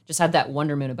and just had that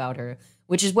wonderment about her,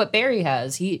 which is what Barry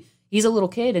has. He's a little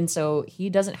kid, and so he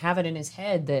doesn't have it in his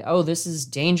head that, oh, this is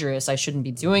dangerous, I shouldn't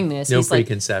be doing this. No he's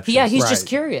preconceptions. He's Right. just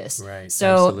curious. Right,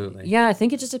 So, absolutely. yeah, I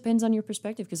think it just depends on your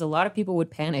perspective, because a lot of people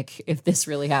would panic if this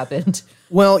really happened.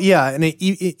 Well, yeah, and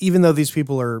even though these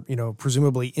people are,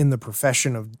 presumably in the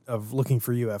profession of looking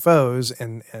for UFOs,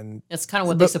 and That's kind of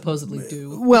what they supposedly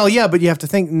do. well, yeah, but you have to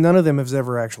think none of them has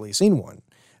ever actually seen one.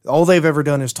 All they've ever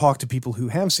done is talk to people who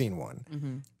have seen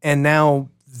one, and now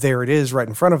there it is right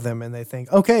in front of them, and they think,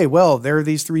 okay, well, there are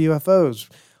these 3 UFOs.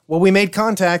 Well, we made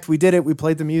contact, we did it, we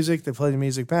played the music, they played the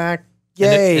music back.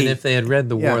 Yay! And if they had read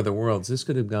The Yeah. War of the Worlds, this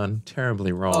could have gone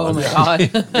terribly wrong. Oh my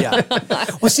God. Yeah.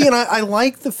 Well, see, and I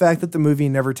like the fact that the movie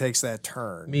never takes that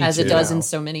turn. Me As it too. does in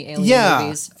so many alien Yeah.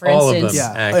 movies. For All of instance,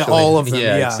 them, Yeah, actually. all of them,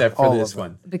 yeah, except all for of this them.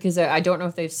 one. because I don't know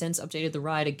if they've since updated the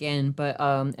ride again, but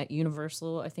at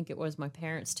Universal, I think it was, my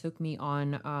parents took me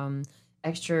on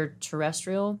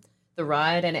Extraterrestrial, the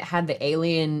ride, and it had the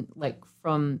alien, like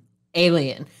from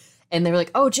Alien. And they were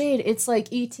like, oh, Jade, it's like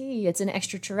E.T., it's an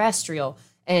extraterrestrial.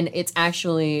 And it's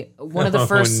actually one of the Oh,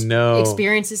 first no.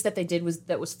 experiences that they did was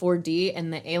 4D,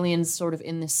 and the alien's sort of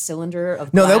in this cylinder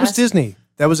of No, that was glass. Disney.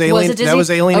 That was Alien. it Disney? That was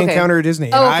Alien Okay. Encounter at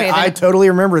Disney. Oh, And okay, I then- totally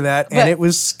remember that, and But- it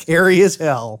was scary as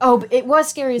hell. Oh, but it was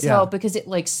scary as Yeah. hell because it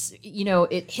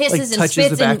it hisses and touches spits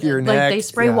the back and of your like neck. they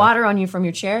spray Yeah. water on you from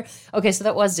your chair. Okay, so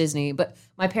that was Disney, but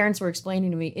my parents were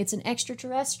explaining to me it's an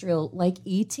extraterrestrial like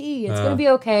ET. It's gonna be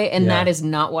okay, and yeah. that is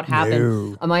not what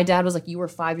happened. No. My dad was like, "You were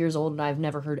 5 years old, and I've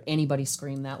never heard anybody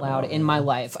scream that loud in my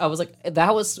life." I was like,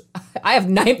 "That was." I have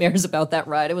nightmares about that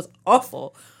ride. It was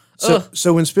awful.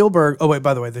 So when Spielberg, oh wait,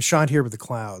 by the way, the shot here with the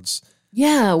clouds.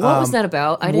 Yeah, what was that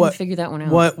about? I didn't figure that one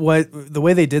out. What the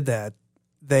way they did that,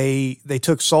 they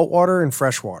took salt water and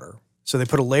fresh water. So they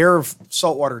put a layer of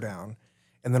salt water down,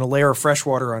 and then a layer of fresh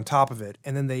water on top of it,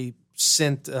 and then they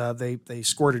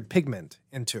squirted pigment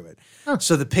into it.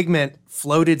 So the pigment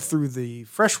floated through the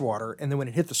fresh water, and then when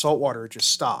it hit the salt water, it just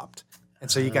stopped,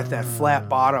 and so you got that flat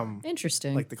bottom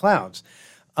Interesting. like the clouds.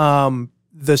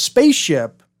 The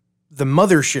spaceship, the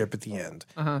mothership at the end.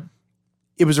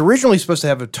 It was originally supposed to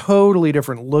have a totally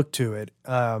different look to it,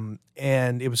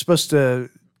 and it was supposed to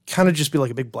kind of just be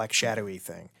like a big black shadowy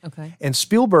thing. Okay. And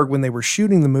Spielberg, when they were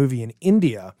shooting the movie in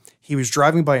India, he was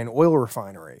driving by an oil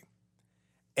refinery,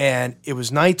 and it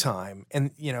was nighttime.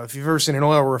 And if you've ever seen an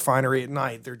oil refinery at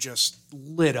night, they're just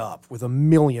lit up with a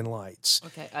million lights.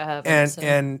 Okay, I have.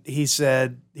 And he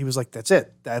said, he was like, "That's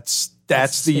it. That's the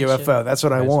spaceship. UFO. That's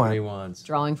what I That's want." what he wants.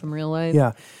 drawing from real life.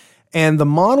 Yeah. And the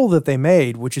model that they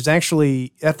made, which is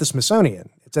actually at the Smithsonian,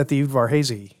 it's at the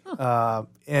Udvar-Hazy.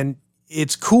 And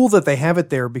it's cool that they have it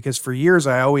there because for years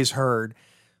I always heard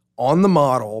on the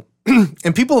model,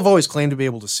 and people have always claimed to be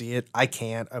able to see it. I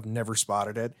can't. I've never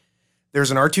spotted it.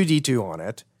 There's an R2-D2 on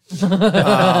it.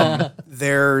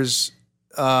 There's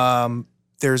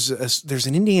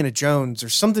an Indiana Jones.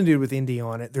 There's something to do with Indy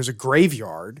on it. There's a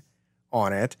graveyard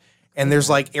on it, and there's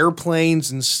like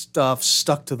airplanes and stuff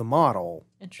stuck to the model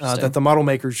that the model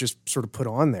makers just sort of put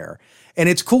on there. And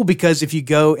it's cool because if you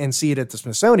go and see it at the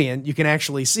Smithsonian, you can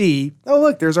actually see, oh,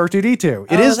 look, there's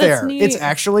R2-D2. It is there. Neat. It's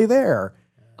actually there.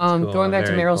 Cool. Going back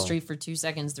to Very Meryl cool. Streep for 2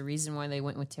 seconds, the reason why they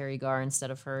went with Terry Garr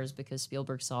instead of her is because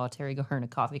Spielberg saw Terry Garr in a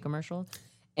coffee commercial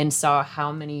and saw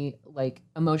how many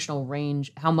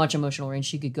how much emotional range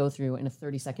she could go through in a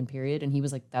 30-second period, and he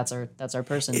was like, "That's our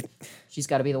person. She's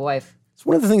got to be the wife." It's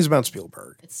one of the things about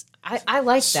Spielberg. I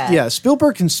like that. Yeah,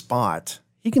 Spielberg can spot.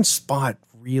 He can spot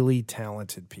really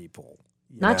talented people.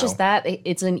 Not just that,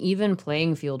 it's an even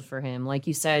playing field for him. Like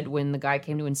you said, when the guy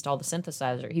came to install the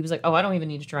synthesizer, he was like, "Oh, I don't even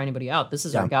need to try anybody out. This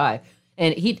is our guy."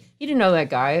 And he didn't know that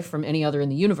guy from any other in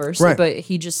the universe, Right. but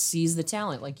he just sees the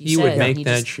talent, like you He said. would make He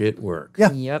that just- shit work.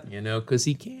 Yeah. Yep. You know, because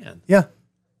he can. Yeah.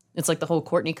 It's like the whole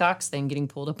Courtney Cox thing getting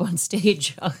pulled up on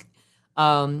stage at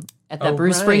that Oh,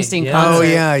 Bruce right, Springsteen yeah. concert.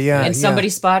 Oh, yeah. And somebody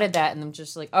spotted that, and I'm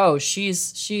just like, "Oh,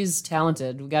 she's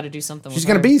talented. We got to do something." She's with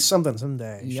going her. to be something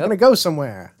someday. She's Yep. going to go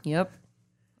somewhere. Yep.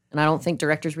 And I don't think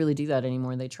directors really do that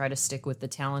anymore. They try to stick with the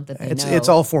talent that they know. It's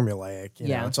all formulaic. You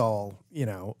know, Yeah. it's all,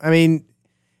 I mean,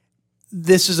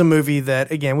 this is a movie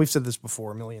that, again, we've said this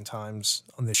before a million times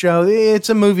on this show. It's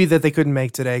a movie that they couldn't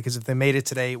make today because if they made it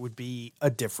today, it would be a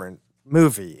different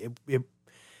movie.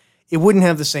 It wouldn't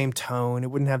have the same tone. It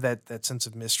wouldn't have that sense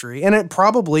of mystery. And it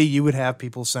probably, you would have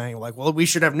people saying like, well, we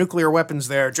should have nuclear weapons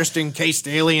there just in case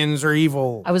the aliens are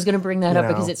evil. I was going to bring that up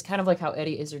because know. it's kind of like how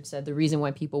Eddie Izzard said the reason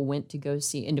why people went to go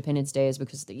see Independence Day is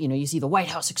because you see the White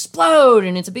House explode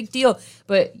and it's a big deal,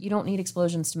 but you don't need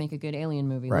explosions to make a good alien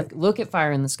movie. Right. Look at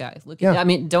Fire in the Sky. Yeah. I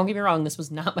mean, don't get me wrong, this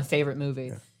was not my favorite movie.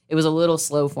 Yeah. It was a little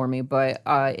slow for me, but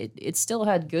it still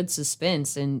had good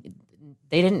suspense, and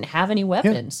they didn't have any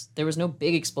weapons. There was no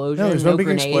big explosion, No, there's no big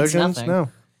grenades, explosions. nothing. No,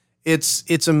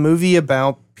 it's a movie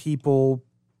about people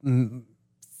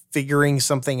figuring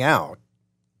something out.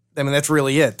 I mean, that's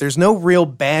really it. There's no real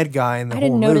bad guy in the whole movie. I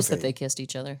didn't notice that they kissed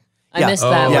each other. I Yeah. missed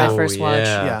that when I Oh, first watched.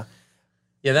 Yeah.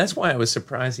 Yeah, that's why I was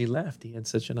surprised he left. He had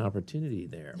such an opportunity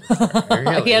there.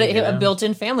 He had a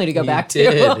built-in family to go back to.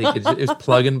 It was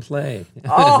plug and play.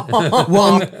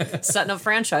 Setting up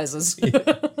franchises.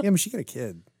 Yeah, but she got a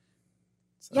kid.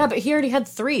 Yeah, but he already had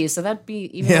 3, so that'd be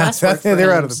even Yeah, less work for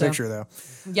they're him, out of the so- picture though.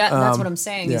 Yeah, that's what I'm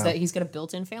saying, is yeah. that he's got a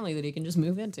built-in family that he can just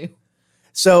move into.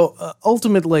 So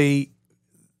ultimately,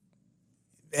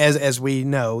 as we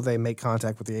know, they make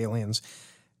contact with the aliens,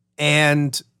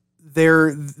 and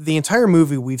the entire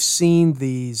movie we've seen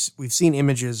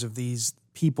images of these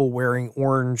people wearing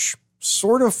orange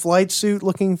sort of flight suit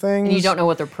looking things. And you don't know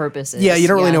what their purpose is. Yeah, you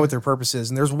don't really know what their purpose is.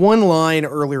 And there's one line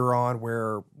earlier on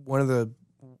where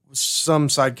some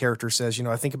side character says,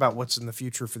 I think about what's in the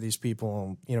future for these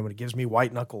people, and it gives me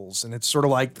white knuckles. And it's sort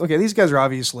of like, okay, these guys are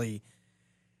obviously,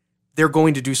 they're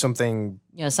going to do something.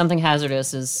 Yeah, something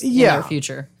hazardous is in Yeah. their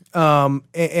future.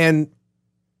 And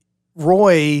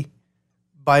Roy,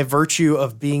 by virtue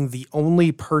of being the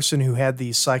only person who had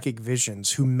these psychic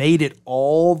visions, who made it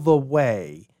all the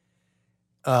way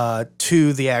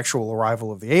to the actual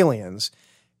arrival of the aliens,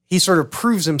 he sort of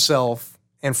proves himself,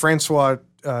 and Francois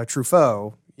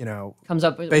Truffaut, Comes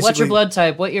up with, what's basically- your blood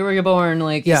type? What year were you born?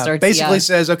 Like, he starts, basically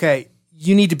says, okay,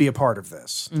 you need to be a part of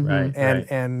this. Right.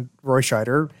 And Roy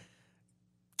Scheider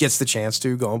gets the chance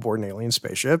to go on board an alien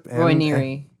spaceship. And, Roy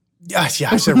Neary. Yeah, I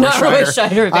said Roy Not Roy Scheider. Scheider,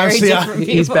 very Obviously, different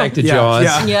people. He's back to Yeah, Jaws.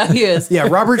 yeah. Yeah, he is. Yeah,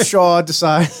 Robert Shaw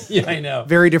decides. Yeah, I know.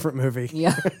 Very different movie.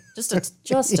 Yeah, just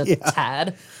a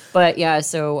tad. But yeah,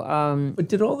 so But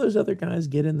did all those other guys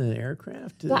get in the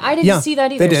aircraft? I didn't Yeah, see that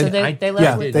they either. did. So they Yeah,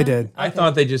 left with they them? did. I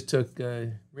thought they just took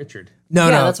Richard. No,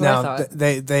 Yeah, no, that's what I no. thought.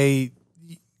 They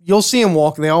you'll see them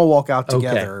walk. They all walk out Okay,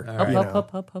 together. all right. you know.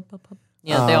 Up.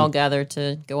 Yeah, they all gathered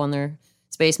to go on their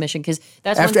space mission because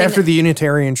that's one thing After the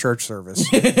Unitarian Church service.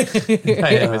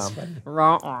 It was funny.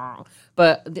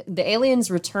 But the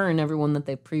aliens return everyone that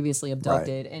they previously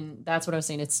abducted, and that's what I was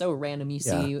saying. It's so random. You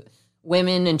see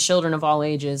women and children of all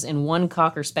ages and one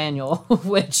cocker spaniel,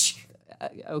 which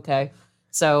okay.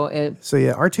 So So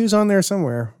yeah, R2's on there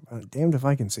somewhere. Damned if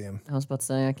I can see him. I was about to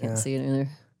say I can't see it either.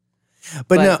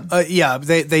 But no,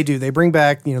 they do. They bring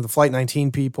back, the Flight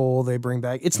 19 people. They bring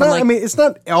back. It's not. like- I mean, it's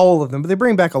not all of them, but they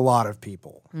bring back a lot of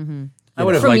people. I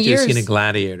would have From liked to have seen a years-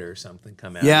 gladiator or something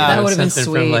come out. Yeah. That would've been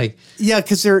something sweet. From like, Yeah,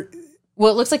 because they're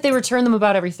Well, it looks like they return them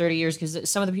about every 30 years because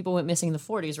some of the people went missing in the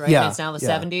 40s, right? Yeah, And it's now the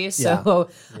yeah, 70s. yeah.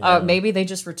 So maybe they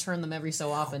just return them every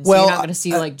so often. So Well, you're not going to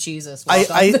see like Jesus. I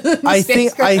think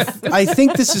spacecraft. I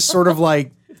think this is sort of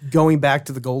like going back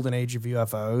to the golden age of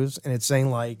UFOs, and it's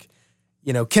saying like,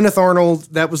 you know, Kenneth Arnold,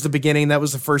 that was the beginning, that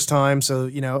was the first time. So,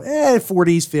 you know,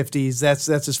 40s, 50s, that's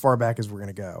as far back as we're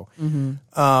gonna go.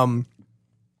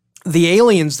 The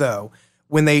aliens, though,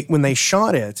 when they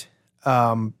shot it,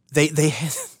 they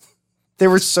had, there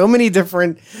were so many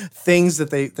different things that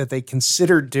they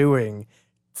considered doing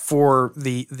for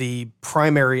the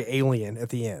primary alien at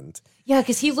the end. Yeah,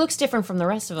 because he looks different from the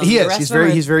rest of them. He The is. rest He's of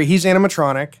them very. are- He's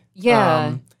animatronic.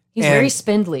 Yeah. He's and- very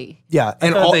spindly. Yeah, I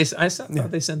and thought all, they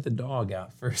sent the dog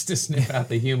out first to sniff out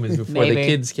the humans before the Maybe.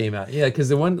 kids came out. Yeah, because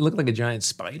the one looked like a giant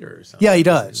spider or something. yeah, he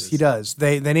does. He does.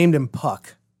 They named him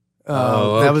Puck.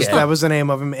 Oh, That was okay. that was the name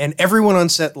of him, and everyone on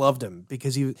set loved him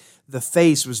because the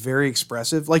face was very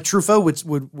expressive. Like Truffaut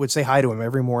would say hi to him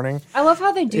every morning. I love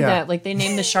how they do Yeah. that. Like they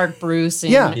name the shark Bruce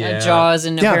and Yeah. Yeah. Jaws,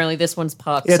 and Yeah. apparently this one's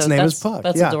Puck. Its so name that's, is Puck.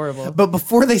 That's yeah. adorable. But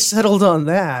before they settled on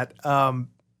that,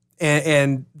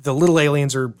 and the little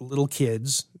aliens are little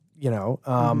kids, you know.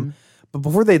 But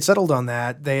before they had settled on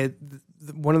that,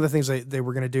 one of the things they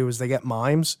were going to do is they got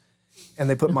mimes, and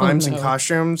they put mimes in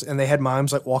costumes, and they had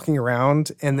mimes like walking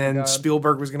around, and then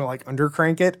Spielberg was going to like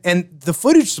undercrank it, and the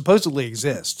footage supposedly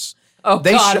exists. Oh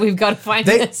They God, sho- we've got to find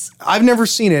this. I've never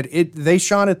seen it. They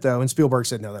shot it though, and Spielberg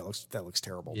said, "No, that looks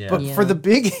terrible." Yeah. But for Yeah. the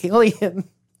big alien,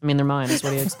 I mean, they're mine. That's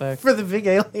what do you expect? for the big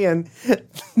alien,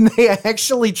 they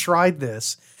actually tried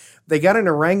this. They got an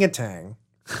orangutan,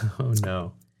 Oh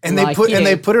no. and Like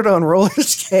they you. put it on roller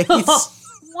skates.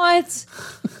 What?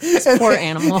 And Poor they-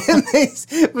 animal. and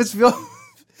but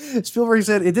Spielberg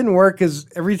said it didn't work because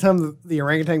every time the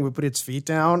orangutan would put its feet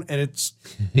down, and it's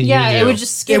Yeah, You it knew. would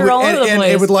just skitter all over the and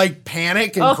place. it would like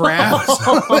panic and grab.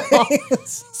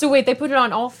 So wait, they put it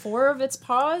on all four of its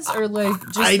paws, or like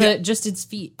just its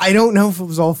feet? I don't know if it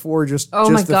was all four, just Oh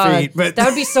just my the God, feet, but that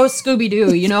would be so Scooby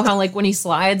Doo. You know how like when he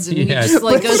slides and he Yeah. just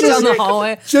like goes down the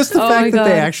hallway. just the Oh fact my that they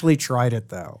God. actually tried it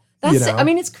though. That's you know? I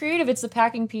mean, it's creative. It's the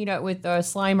packing peanut with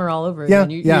Slimer all over Yeah,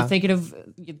 again. yeah.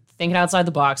 You're thinking outside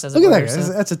the box, as Look it at were. that guy.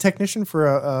 so- That's a technician for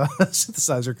a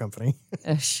synthesizer company.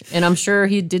 And I'm sure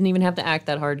he didn't even have to act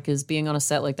that hard because being on a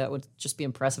set like that would just be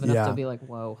impressive enough Yeah. to be like,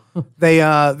 whoa. They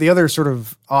the other sort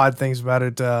of odd things about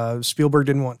it, Spielberg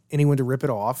didn't want anyone to rip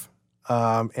it off.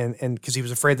 And because he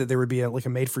was afraid that there would be a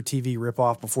made for TV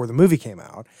ripoff before the movie came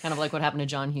out. Kind of like what happened to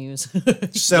John Hughes.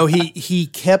 So he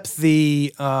kept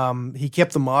the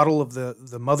model of the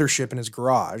mothership in his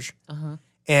garage,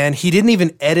 and he didn't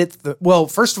even edit the. Well,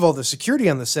 first of all, the security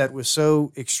on the set was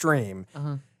so extreme.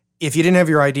 If you didn't have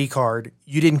your ID card,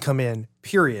 you didn't come in.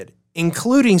 Period.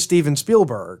 Including Steven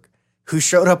Spielberg, who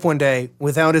showed up one day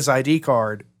without his ID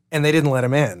card, and they didn't let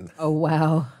him in. Oh,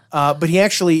 wow. But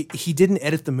he didn't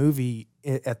edit the movie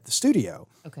at the studio.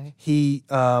 Okay. He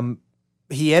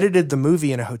edited the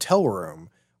movie in a hotel room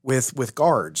with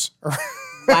guards.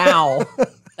 Wow.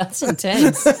 That's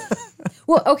intense.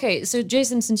 Well, okay. So,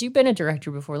 Jason, since you've been a director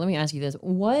before, let me ask you this.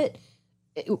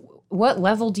 What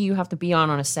level do you have to be on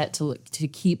a set to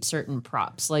keep certain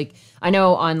props? Like, I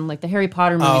know on like the Harry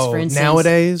Potter movies, for instance.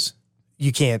 Nowadays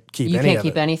you can't keep you any can't of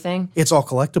keep it. anything. It's all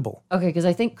collectible. Okay, because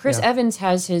I think Chris Evans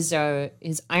has his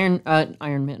Iron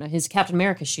Man, his Captain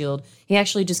America shield. He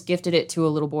actually just gifted it to a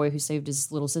little boy who saved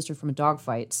his little sister from a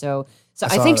dogfight. So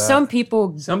I saw think that. some people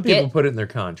Put it in their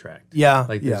contract. Yeah,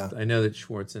 Like yeah. I know that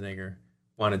Schwarzenegger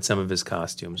wanted some of his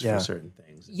costumes Yeah. for certain things.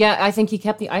 Yeah, I think he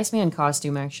kept the Iceman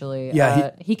costume actually.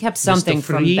 Yeah, he kept something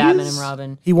from Freeze? Batman and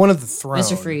Robin. He wanted the throne.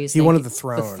 Mr. Freeze. He thank wanted you. the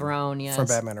throne. The throne, yes. From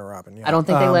Batman and Robin. Yeah. I don't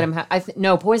think they let him have.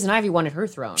 No, Poison Ivy wanted her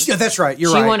throne. Yeah, that's right.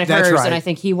 You're She right. wanted That's hers, right. and I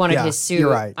think he wanted Yeah, his suit.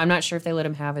 you're right. I'm not sure if they let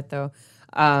him have it though.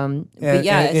 But And,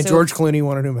 yeah, and so- George Clooney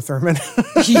wanted Uma Thurman.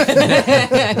 And he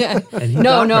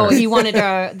got No, her. he wanted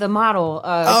the model.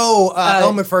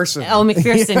 Elle McPherson. Elle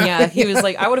McPherson, yeah. He was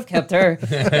like, I would have kept her.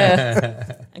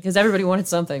 Because everybody wanted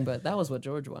something, but that was what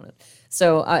George wanted.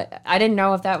 So I didn't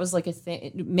know if that was like a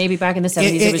thing. Maybe back in the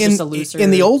 70s it was just a looser.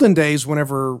 In the olden days,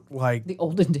 whenever like the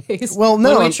olden days. Well, no,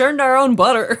 When we I'm- churned our own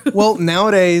butter. well,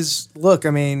 nowadays, look,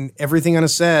 I mean, everything on a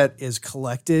set is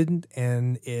collected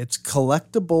and it's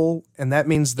collectible, and that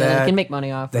means Yeah, that they can make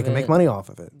money off they of can it. make money off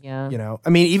of it. Yeah. You know, I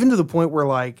mean, even to the point where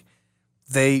like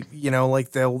they,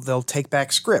 like they'll take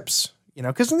back scripts,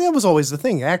 because that was always the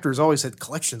thing. Actors always had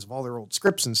collections of all their old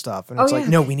scripts and stuff, and it's Oh, like, yeah.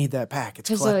 no, we need that back. It's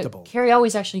Because collectible. Carrie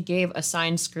always actually gave a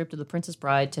signed script of The Princess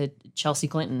Bride to Chelsea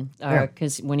Clinton.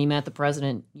 Because when he met the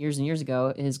president years and years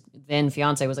ago, his then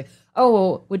fiance was like, "Oh,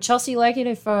 well, would Chelsea like it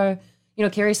if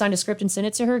Carrie signed a script and sent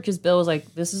it to her because Bill was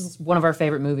like, this is one of our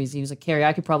favorite movies. He was like, Carrie,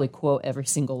 I could probably quote every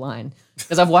single line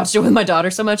because I've watched it with my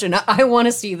daughter so much, and I want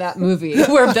to see that movie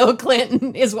where Bill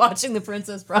Clinton is watching The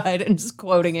Princess Bride and just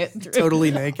quoting it.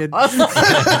 Totally naked. With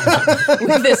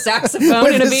a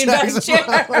saxophone and a beanbag chair.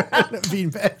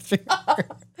 Beanbag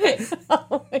chair.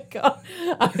 Oh my God.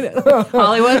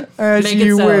 Hollywood, As make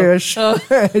you it so.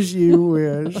 wish. As you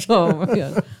wish. Oh my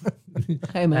God.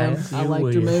 Hey man, As I you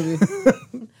liked your wish.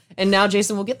 movie. And now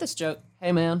Jason will get this joke.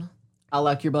 Hey man, I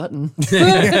like your button.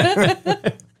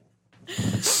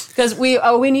 Because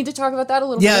we need to talk about that a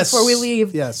little bit before we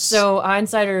leave. Yes. So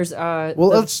Insiders.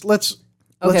 Well, let's.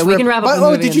 Okay, we can wrap up the Oh,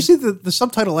 movie did you and- see the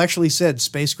subtitle actually said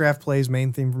 "Spacecraft plays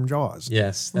main theme from Jaws"?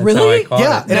 Yes, that's Really? how I caught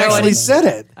Yeah, it. it I actually didn't- said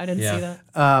it. I didn't Yeah. see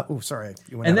that. Oh, sorry.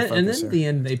 You went And out of then focus at there. the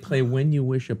end they play "When You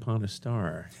Wish Upon a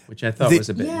Star," which I thought The- was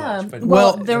a bit Yeah. much. But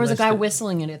Well, Well, there was a guy unless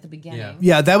whistling it at the beginning. Yeah.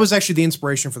 Yeah, that was actually the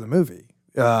inspiration for the movie.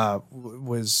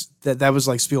 Was that was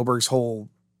like Spielberg's whole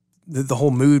the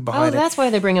whole mood Oh, behind it. that's why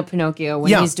they bring up Pinocchio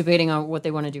when Yeah. he's debating on what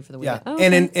they want to do for the Yeah, weekend. Oh, okay.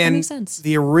 That and makes sense.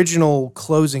 the original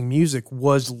closing music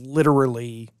was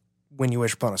literally "When You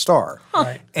Wish Upon a Star,"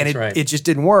 Right, and that's right. it just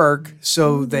didn't work.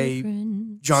 So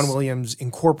John Williams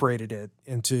incorporated it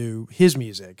into his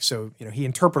music. So he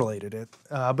interpolated it,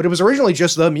 but it was originally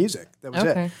just the music. That was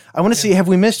Okay. it. I want to see. Have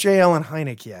we missed J. Allen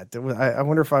Hynek yet? I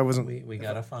wonder if I wasn't. we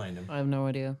gotta find him. I have no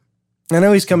idea. I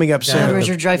know he's coming up Yeah, soon. with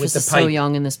Richard the- Dreyfuss with the is so pipe.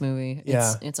 young in this movie.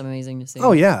 Yeah. It's amazing to see.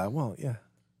 Oh yeah, well yeah.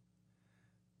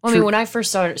 Well, I mean, when I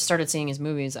first started seeing his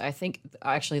movies, I think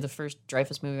actually the first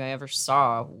Dreyfuss movie I ever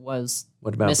saw was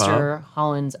What about Mr.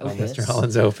 Holland's Oh, Opus. Mr.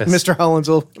 Holland's Opus. Mr. Holland's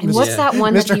old. And what's that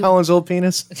one? Mr. That you, Holland's old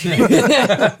penis.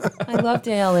 I love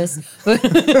Dallas.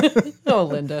 Oh,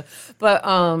 Linda. But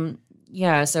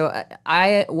yeah. So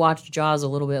I watched Jaws a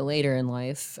little bit later in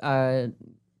life.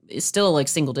 It's still like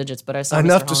single digits, but I saw Enough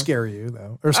Mr. to Holland. scare you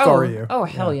though, or scar you. Oh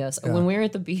hell yes! When we were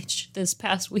at the beach this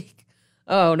past week,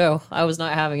 oh no, I was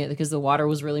not having it because the water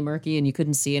was really murky and you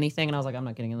couldn't see anything, and I was like, I'm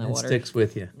not getting in that It water. sticks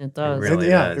with you. It does. really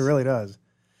Yeah, does. it really does.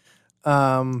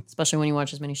 Especially when you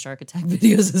watch as many shark attack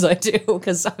videos as I do,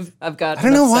 because I've got. I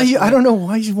don't know why obsessed you. with I it. don't know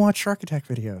why you watch shark attack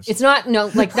videos. It's not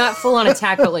not full on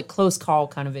attack, but like close call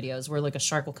kind of videos where like a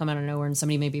shark will come out of nowhere and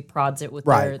somebody maybe prods it with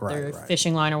Right, their right.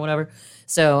 fishing line or whatever.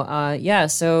 So yeah,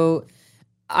 so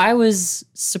I was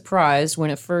surprised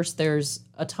when at first there's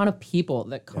a ton of people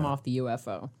that come off the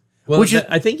UFO. Well, Which is-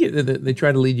 I think they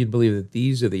try to lead you to believe that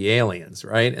these are the aliens,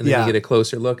 right? And then Yeah. you get a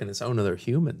closer look, and it's no, they're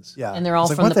humans. Yeah, And they're all It's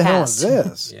like, from what the hell is past.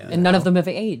 this? Yeah. And none of them have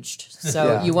aged. So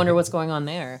Yeah. you wonder what's going on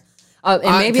there. And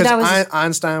maybe 'Cause that was.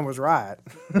 Einstein was right.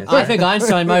 I think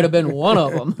Einstein might have been one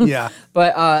of them. Yeah,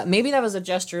 But maybe that was a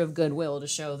gesture of goodwill to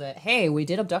show that, hey, we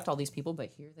did abduct all these people, but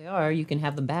here they are. You can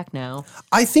have them back now.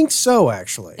 I think so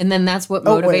actually. And then that's what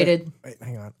Oh, wait, motivated. Wait,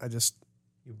 hang on. I just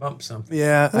You bump something.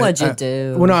 yeah. What'd you I-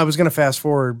 do? Well, no, I was going to fast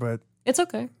forward, but It's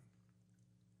okay.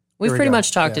 We've Here we pretty go.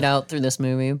 much talked it Yeah. out through this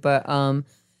movie. But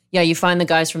yeah, you find the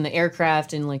guys from the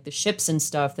aircraft and like the ships and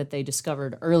stuff that they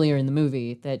discovered earlier in the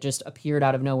movie that just appeared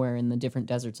out of nowhere in the different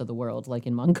deserts of the world, like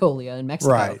in Mongolia and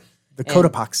Mexico. right, the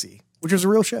Cotopaxi, which was a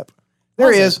real ship.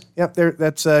 There he Was is. Yep, there.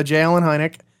 That's J. Allen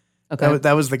Hynek. Okay.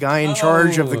 That was the guy in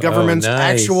charge of the Oh, government's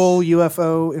nice. actual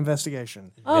UFO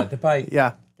investigation. Yeah, the pipe.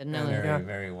 Yeah, Didn't know Very, that.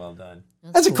 very well done.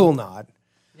 that's a cool nod.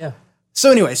 Yeah.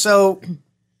 So anyway,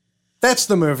 that's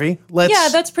the movie. Let's. Yeah,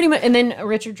 that's pretty much. And then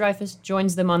Richard Dreyfuss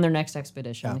joins them on their next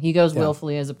expedition. Yeah. He goes Yeah.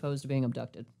 willfully as opposed to being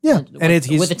abducted. Yeah, with, and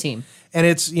he's with a team. and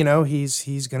it's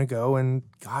he's gonna go and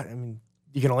God, I mean,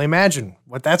 you can only imagine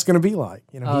what that's gonna be like.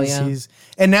 Oh, yeah. He's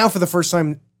and now for the first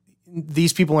time,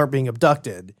 these people aren't being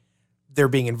abducted; they're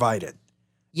being invited,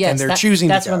 Yes, and they're that- choosing.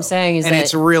 That's to go. what I'm saying. Is and that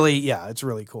it's really it's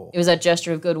really cool. it was that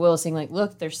gesture of goodwill, saying like,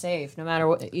 "Look, they're safe. No matter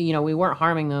what, we weren't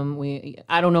harming them.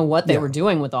 I don't know what they were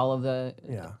doing with all of the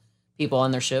Yeah. people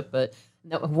on their ship, but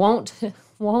no, won't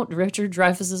Richard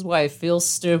Dreyfuss's wife feel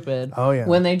stupid? Oh, yeah.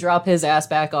 when they drop his ass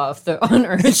back off on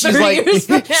Earth She's 30 like years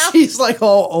from now. she's like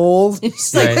all old.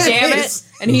 She's like, Right. damn it,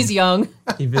 and he's young.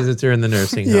 He visits her in the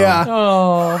nursing home. Yeah.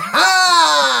 Oh,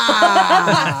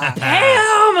 Ah! damn!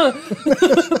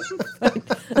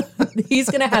 He's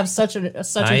gonna have such a I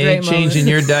great ain't changing moment.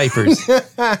 your diapers.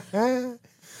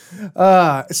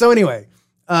 So anyway,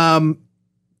 The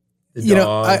you know,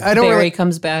 dog. I don't Barry really.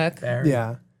 comes back. Barry.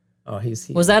 Yeah. Oh, he's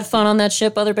Was that fun on that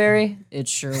ship, Other Barry? It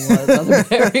sure was, Other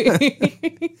Barry.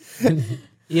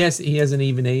 he hasn't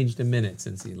even aged a minute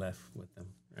since he left with them.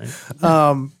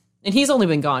 Right. And he's only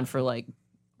been gone for like,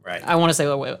 Right. I want to say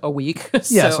a week. Yeah,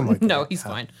 so, something like that. no, he's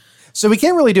fine. So we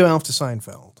can't really do Alf to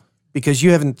Seinfeld because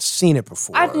you haven't seen it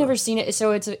before. I've never seen it,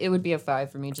 so it would be a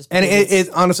 5 for me. Just And because it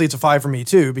honestly, it's a 5 for me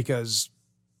too because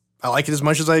I like it as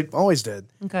much as I always did.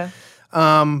 okay.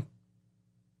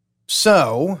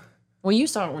 So Well, you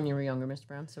saw it when you were younger, Mr.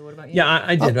 Brown. So what about you? Yeah,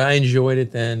 I did. I enjoyed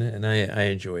it then, and I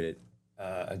enjoyed it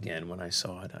again when I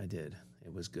saw it. I did.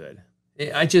 It was good.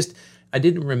 I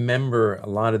didn't remember a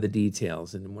lot of the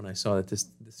details, and when I saw it this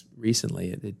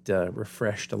recently, it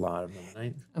refreshed a lot of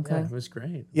them. Okay. Yeah, it was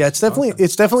great. yeah, it's definitely awesome.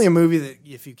 it's definitely a movie that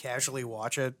if you casually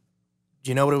watch it,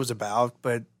 you know what it was about.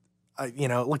 But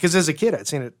because as a kid, I'd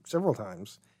seen it several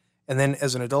times, and then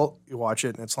as an adult, you watch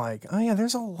it and it's like, oh yeah,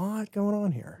 there's a lot going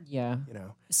on here. Yeah. You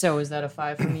know, So is that a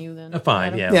 5 from you then? A 5,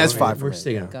 Adam? yeah. Yeah, it's 5 for We're me,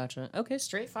 sticking. yeah. Gotcha. Okay,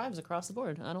 straight 5s across the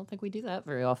board. I don't think we do that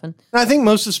very often. and I think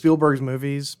most of Spielberg's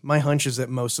movies, my hunch is that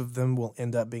most of them will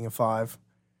end up being a 5.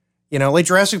 Like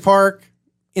Jurassic Park,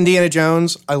 Indiana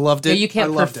Jones. I loved it. Yeah, you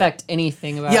can't I loved perfect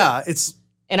anything about it. it. Yeah, it's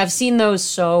And I've seen those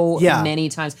so Yeah. many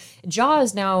times.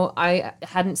 Jaws now, I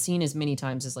hadn't seen as many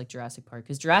times as like Jurassic Park.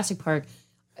 Because Jurassic Park,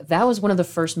 that was one of the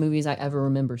first movies I ever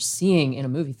remember seeing in a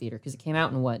movie theater. Because it came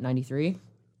out in what, 93?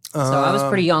 So I was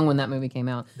pretty young when that movie came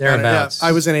out. Thereabouts. Yeah,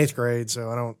 I was in 8th grade, so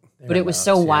I don't. But it was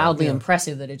so Thereabouts, yeah. wildly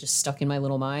impressive that it just stuck in my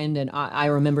little mind. And I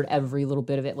remembered every little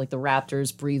bit of it, like the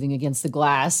raptors breathing against the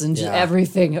glass and just Yeah.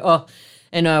 everything. Oh,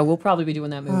 and we'll probably be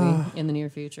doing that movie in the near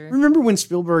future. Remember when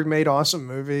Spielberg made awesome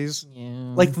movies?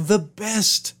 Yeah. Like the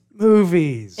best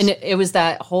movies. And it was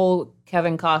that whole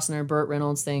Kevin Costner, Burt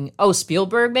Reynolds thing. Oh,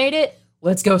 Spielberg made it?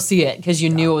 Let's go see it. Because you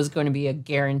knew it was going to be a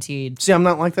guaranteed. See, I'm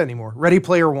not like that anymore. Ready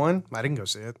Player One, I didn't go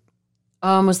see it.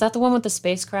 Was that the one with the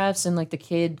spacecrafts and like the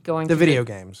kid going The through video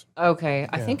games. Okay,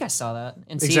 I think I saw that.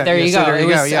 And see, Exactly. there you Yeah, go. so there you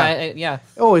It go, was, yeah. yeah.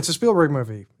 Oh, it's a Spielberg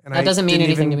movie. And That doesn't mean didn't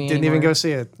anything even, to me Didn't even anymore. go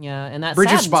see it. Yeah, and that Bridge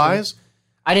of saddens me. Spies.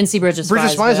 I didn't see Bridge of Spies. Bridge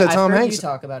of Spies but had Tom I've heard Hanks. you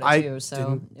talk about it I too,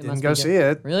 so it didn't must go be see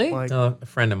good. it. Really? Like, A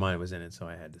friend of mine was in it, so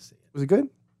I had to see it. was it good?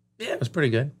 Yeah, it was pretty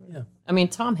good. Yeah. I mean,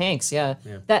 Tom Hanks, yeah.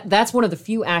 Yeah. That's one of the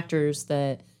few actors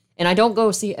that, and I don't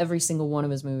go see every single one of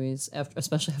his movies,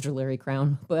 especially after Larry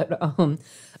Crown, but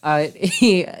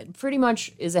he pretty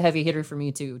much is a heavy hitter for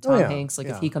me too. Tom yeah, Hanks, like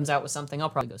yeah. if he comes out with something, I'll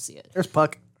probably go see it. There's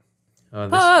Puck. Oh,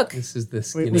 Puck! This is the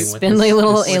skinny the one. spindly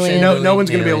little alien. No one's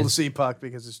going to be able alien. to see Puck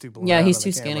because it's too blurry. Yeah, out he's on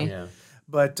too the camera. skinny. Yeah.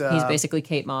 But He's basically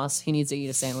Kate Moss. He needs to eat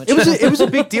a sandwich. it was a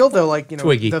big deal though. Like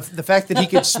Twiggy. the fact that he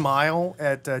could smile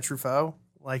at Truffaut,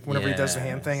 like whenever he does the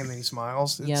hand Yes. thing and then he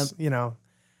smiles. It's, Yep.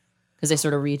 Because they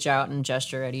sort of reach out and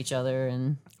gesture at each other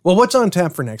and Well, what's on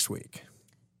tap for next week?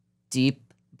 Deep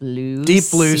Blue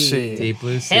Sea. Deep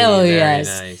Blue Sea. Hell Very yes.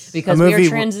 nice. Because A we are movie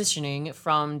transitioning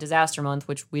from Disaster Month,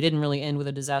 which we didn't really end with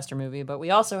a disaster movie, but we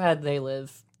also had They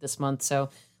Live this month, so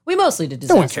we mostly did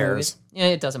disaster one cares. movies. Yeah,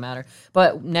 it doesn't matter.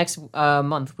 But next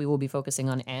month, we will be focusing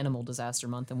on Animal Disaster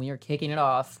Month, and we are kicking it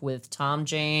off with Tom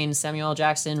Jane, Samuel L.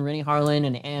 Jackson, Rennie Harlan,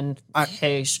 and Anne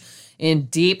Heche in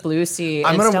Deep Blue Sea.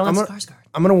 And Stellan Skarsgård.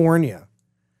 I'm gonna warn you.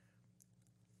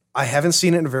 I haven't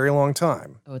seen it in a very long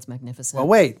time. Oh, it's magnificent. Well,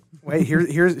 wait.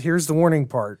 Here's the warning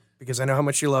part because I know how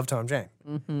much you love Tom Jane.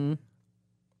 Mm-hmm.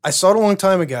 I saw it a long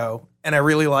time ago and I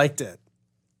really liked it.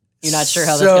 You're not sure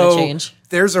how that's going So, to change.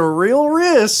 There's a real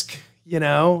risk,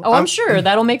 Oh, I'm sure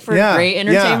that'll make for yeah, great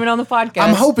entertainment yeah. on the podcast.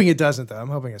 I'm hoping it doesn't though. I'm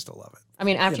hoping I still love it. I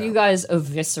mean, after you guys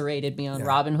eviscerated me on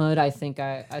Robin Hood, I think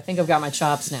I've got my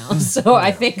chops now, so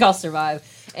I think I'll survive.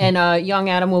 And young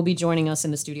Adam will be joining us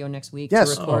in the studio next week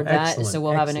Yes. to record Oh, that, excellent, so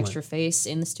we'll have an excellent. extra face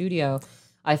in the studio.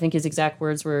 I think his exact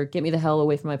words were, "Get me the hell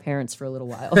away from my parents for a little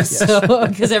while." So,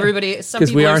 because some Because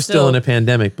people we are are still in a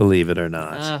pandemic, believe it or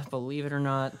not. believe it or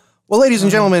not. Well, ladies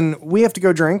and gentlemen, we have to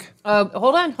go drink.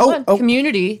 Hold on. oh.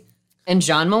 Community and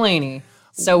John Mulaney.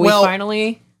 So we Well,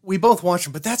 finally. We both watched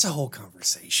them, but that's a whole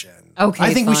conversation. Okay,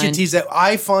 I think we fine. should tease that.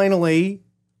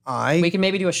 We can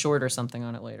maybe do a short or something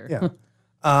on it later.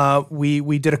 Yeah.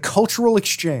 We did a cultural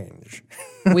exchange,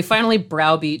 We finally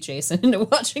browbeat Jason into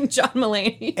watching John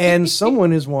Mulaney. and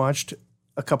someone has watched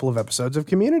a couple of episodes of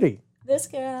Community. This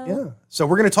gal. Yeah. So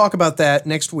we're going to talk about that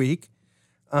next week.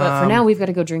 But for now, we've got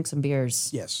to go drink some beers.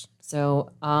 Yes. So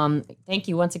thank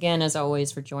you once again, as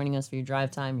always, for joining us for your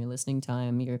drive time, your listening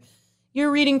time,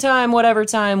 your reading time, whatever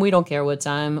time. We don't care what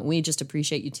time. We just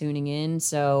appreciate you tuning in.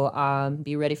 So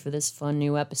be ready for this fun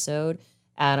new episode.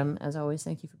 Adam, as always,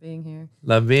 thank you for being here.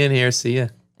 Love being here. See you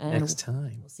And next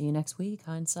time. We'll see you next week,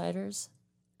 Hindsiders.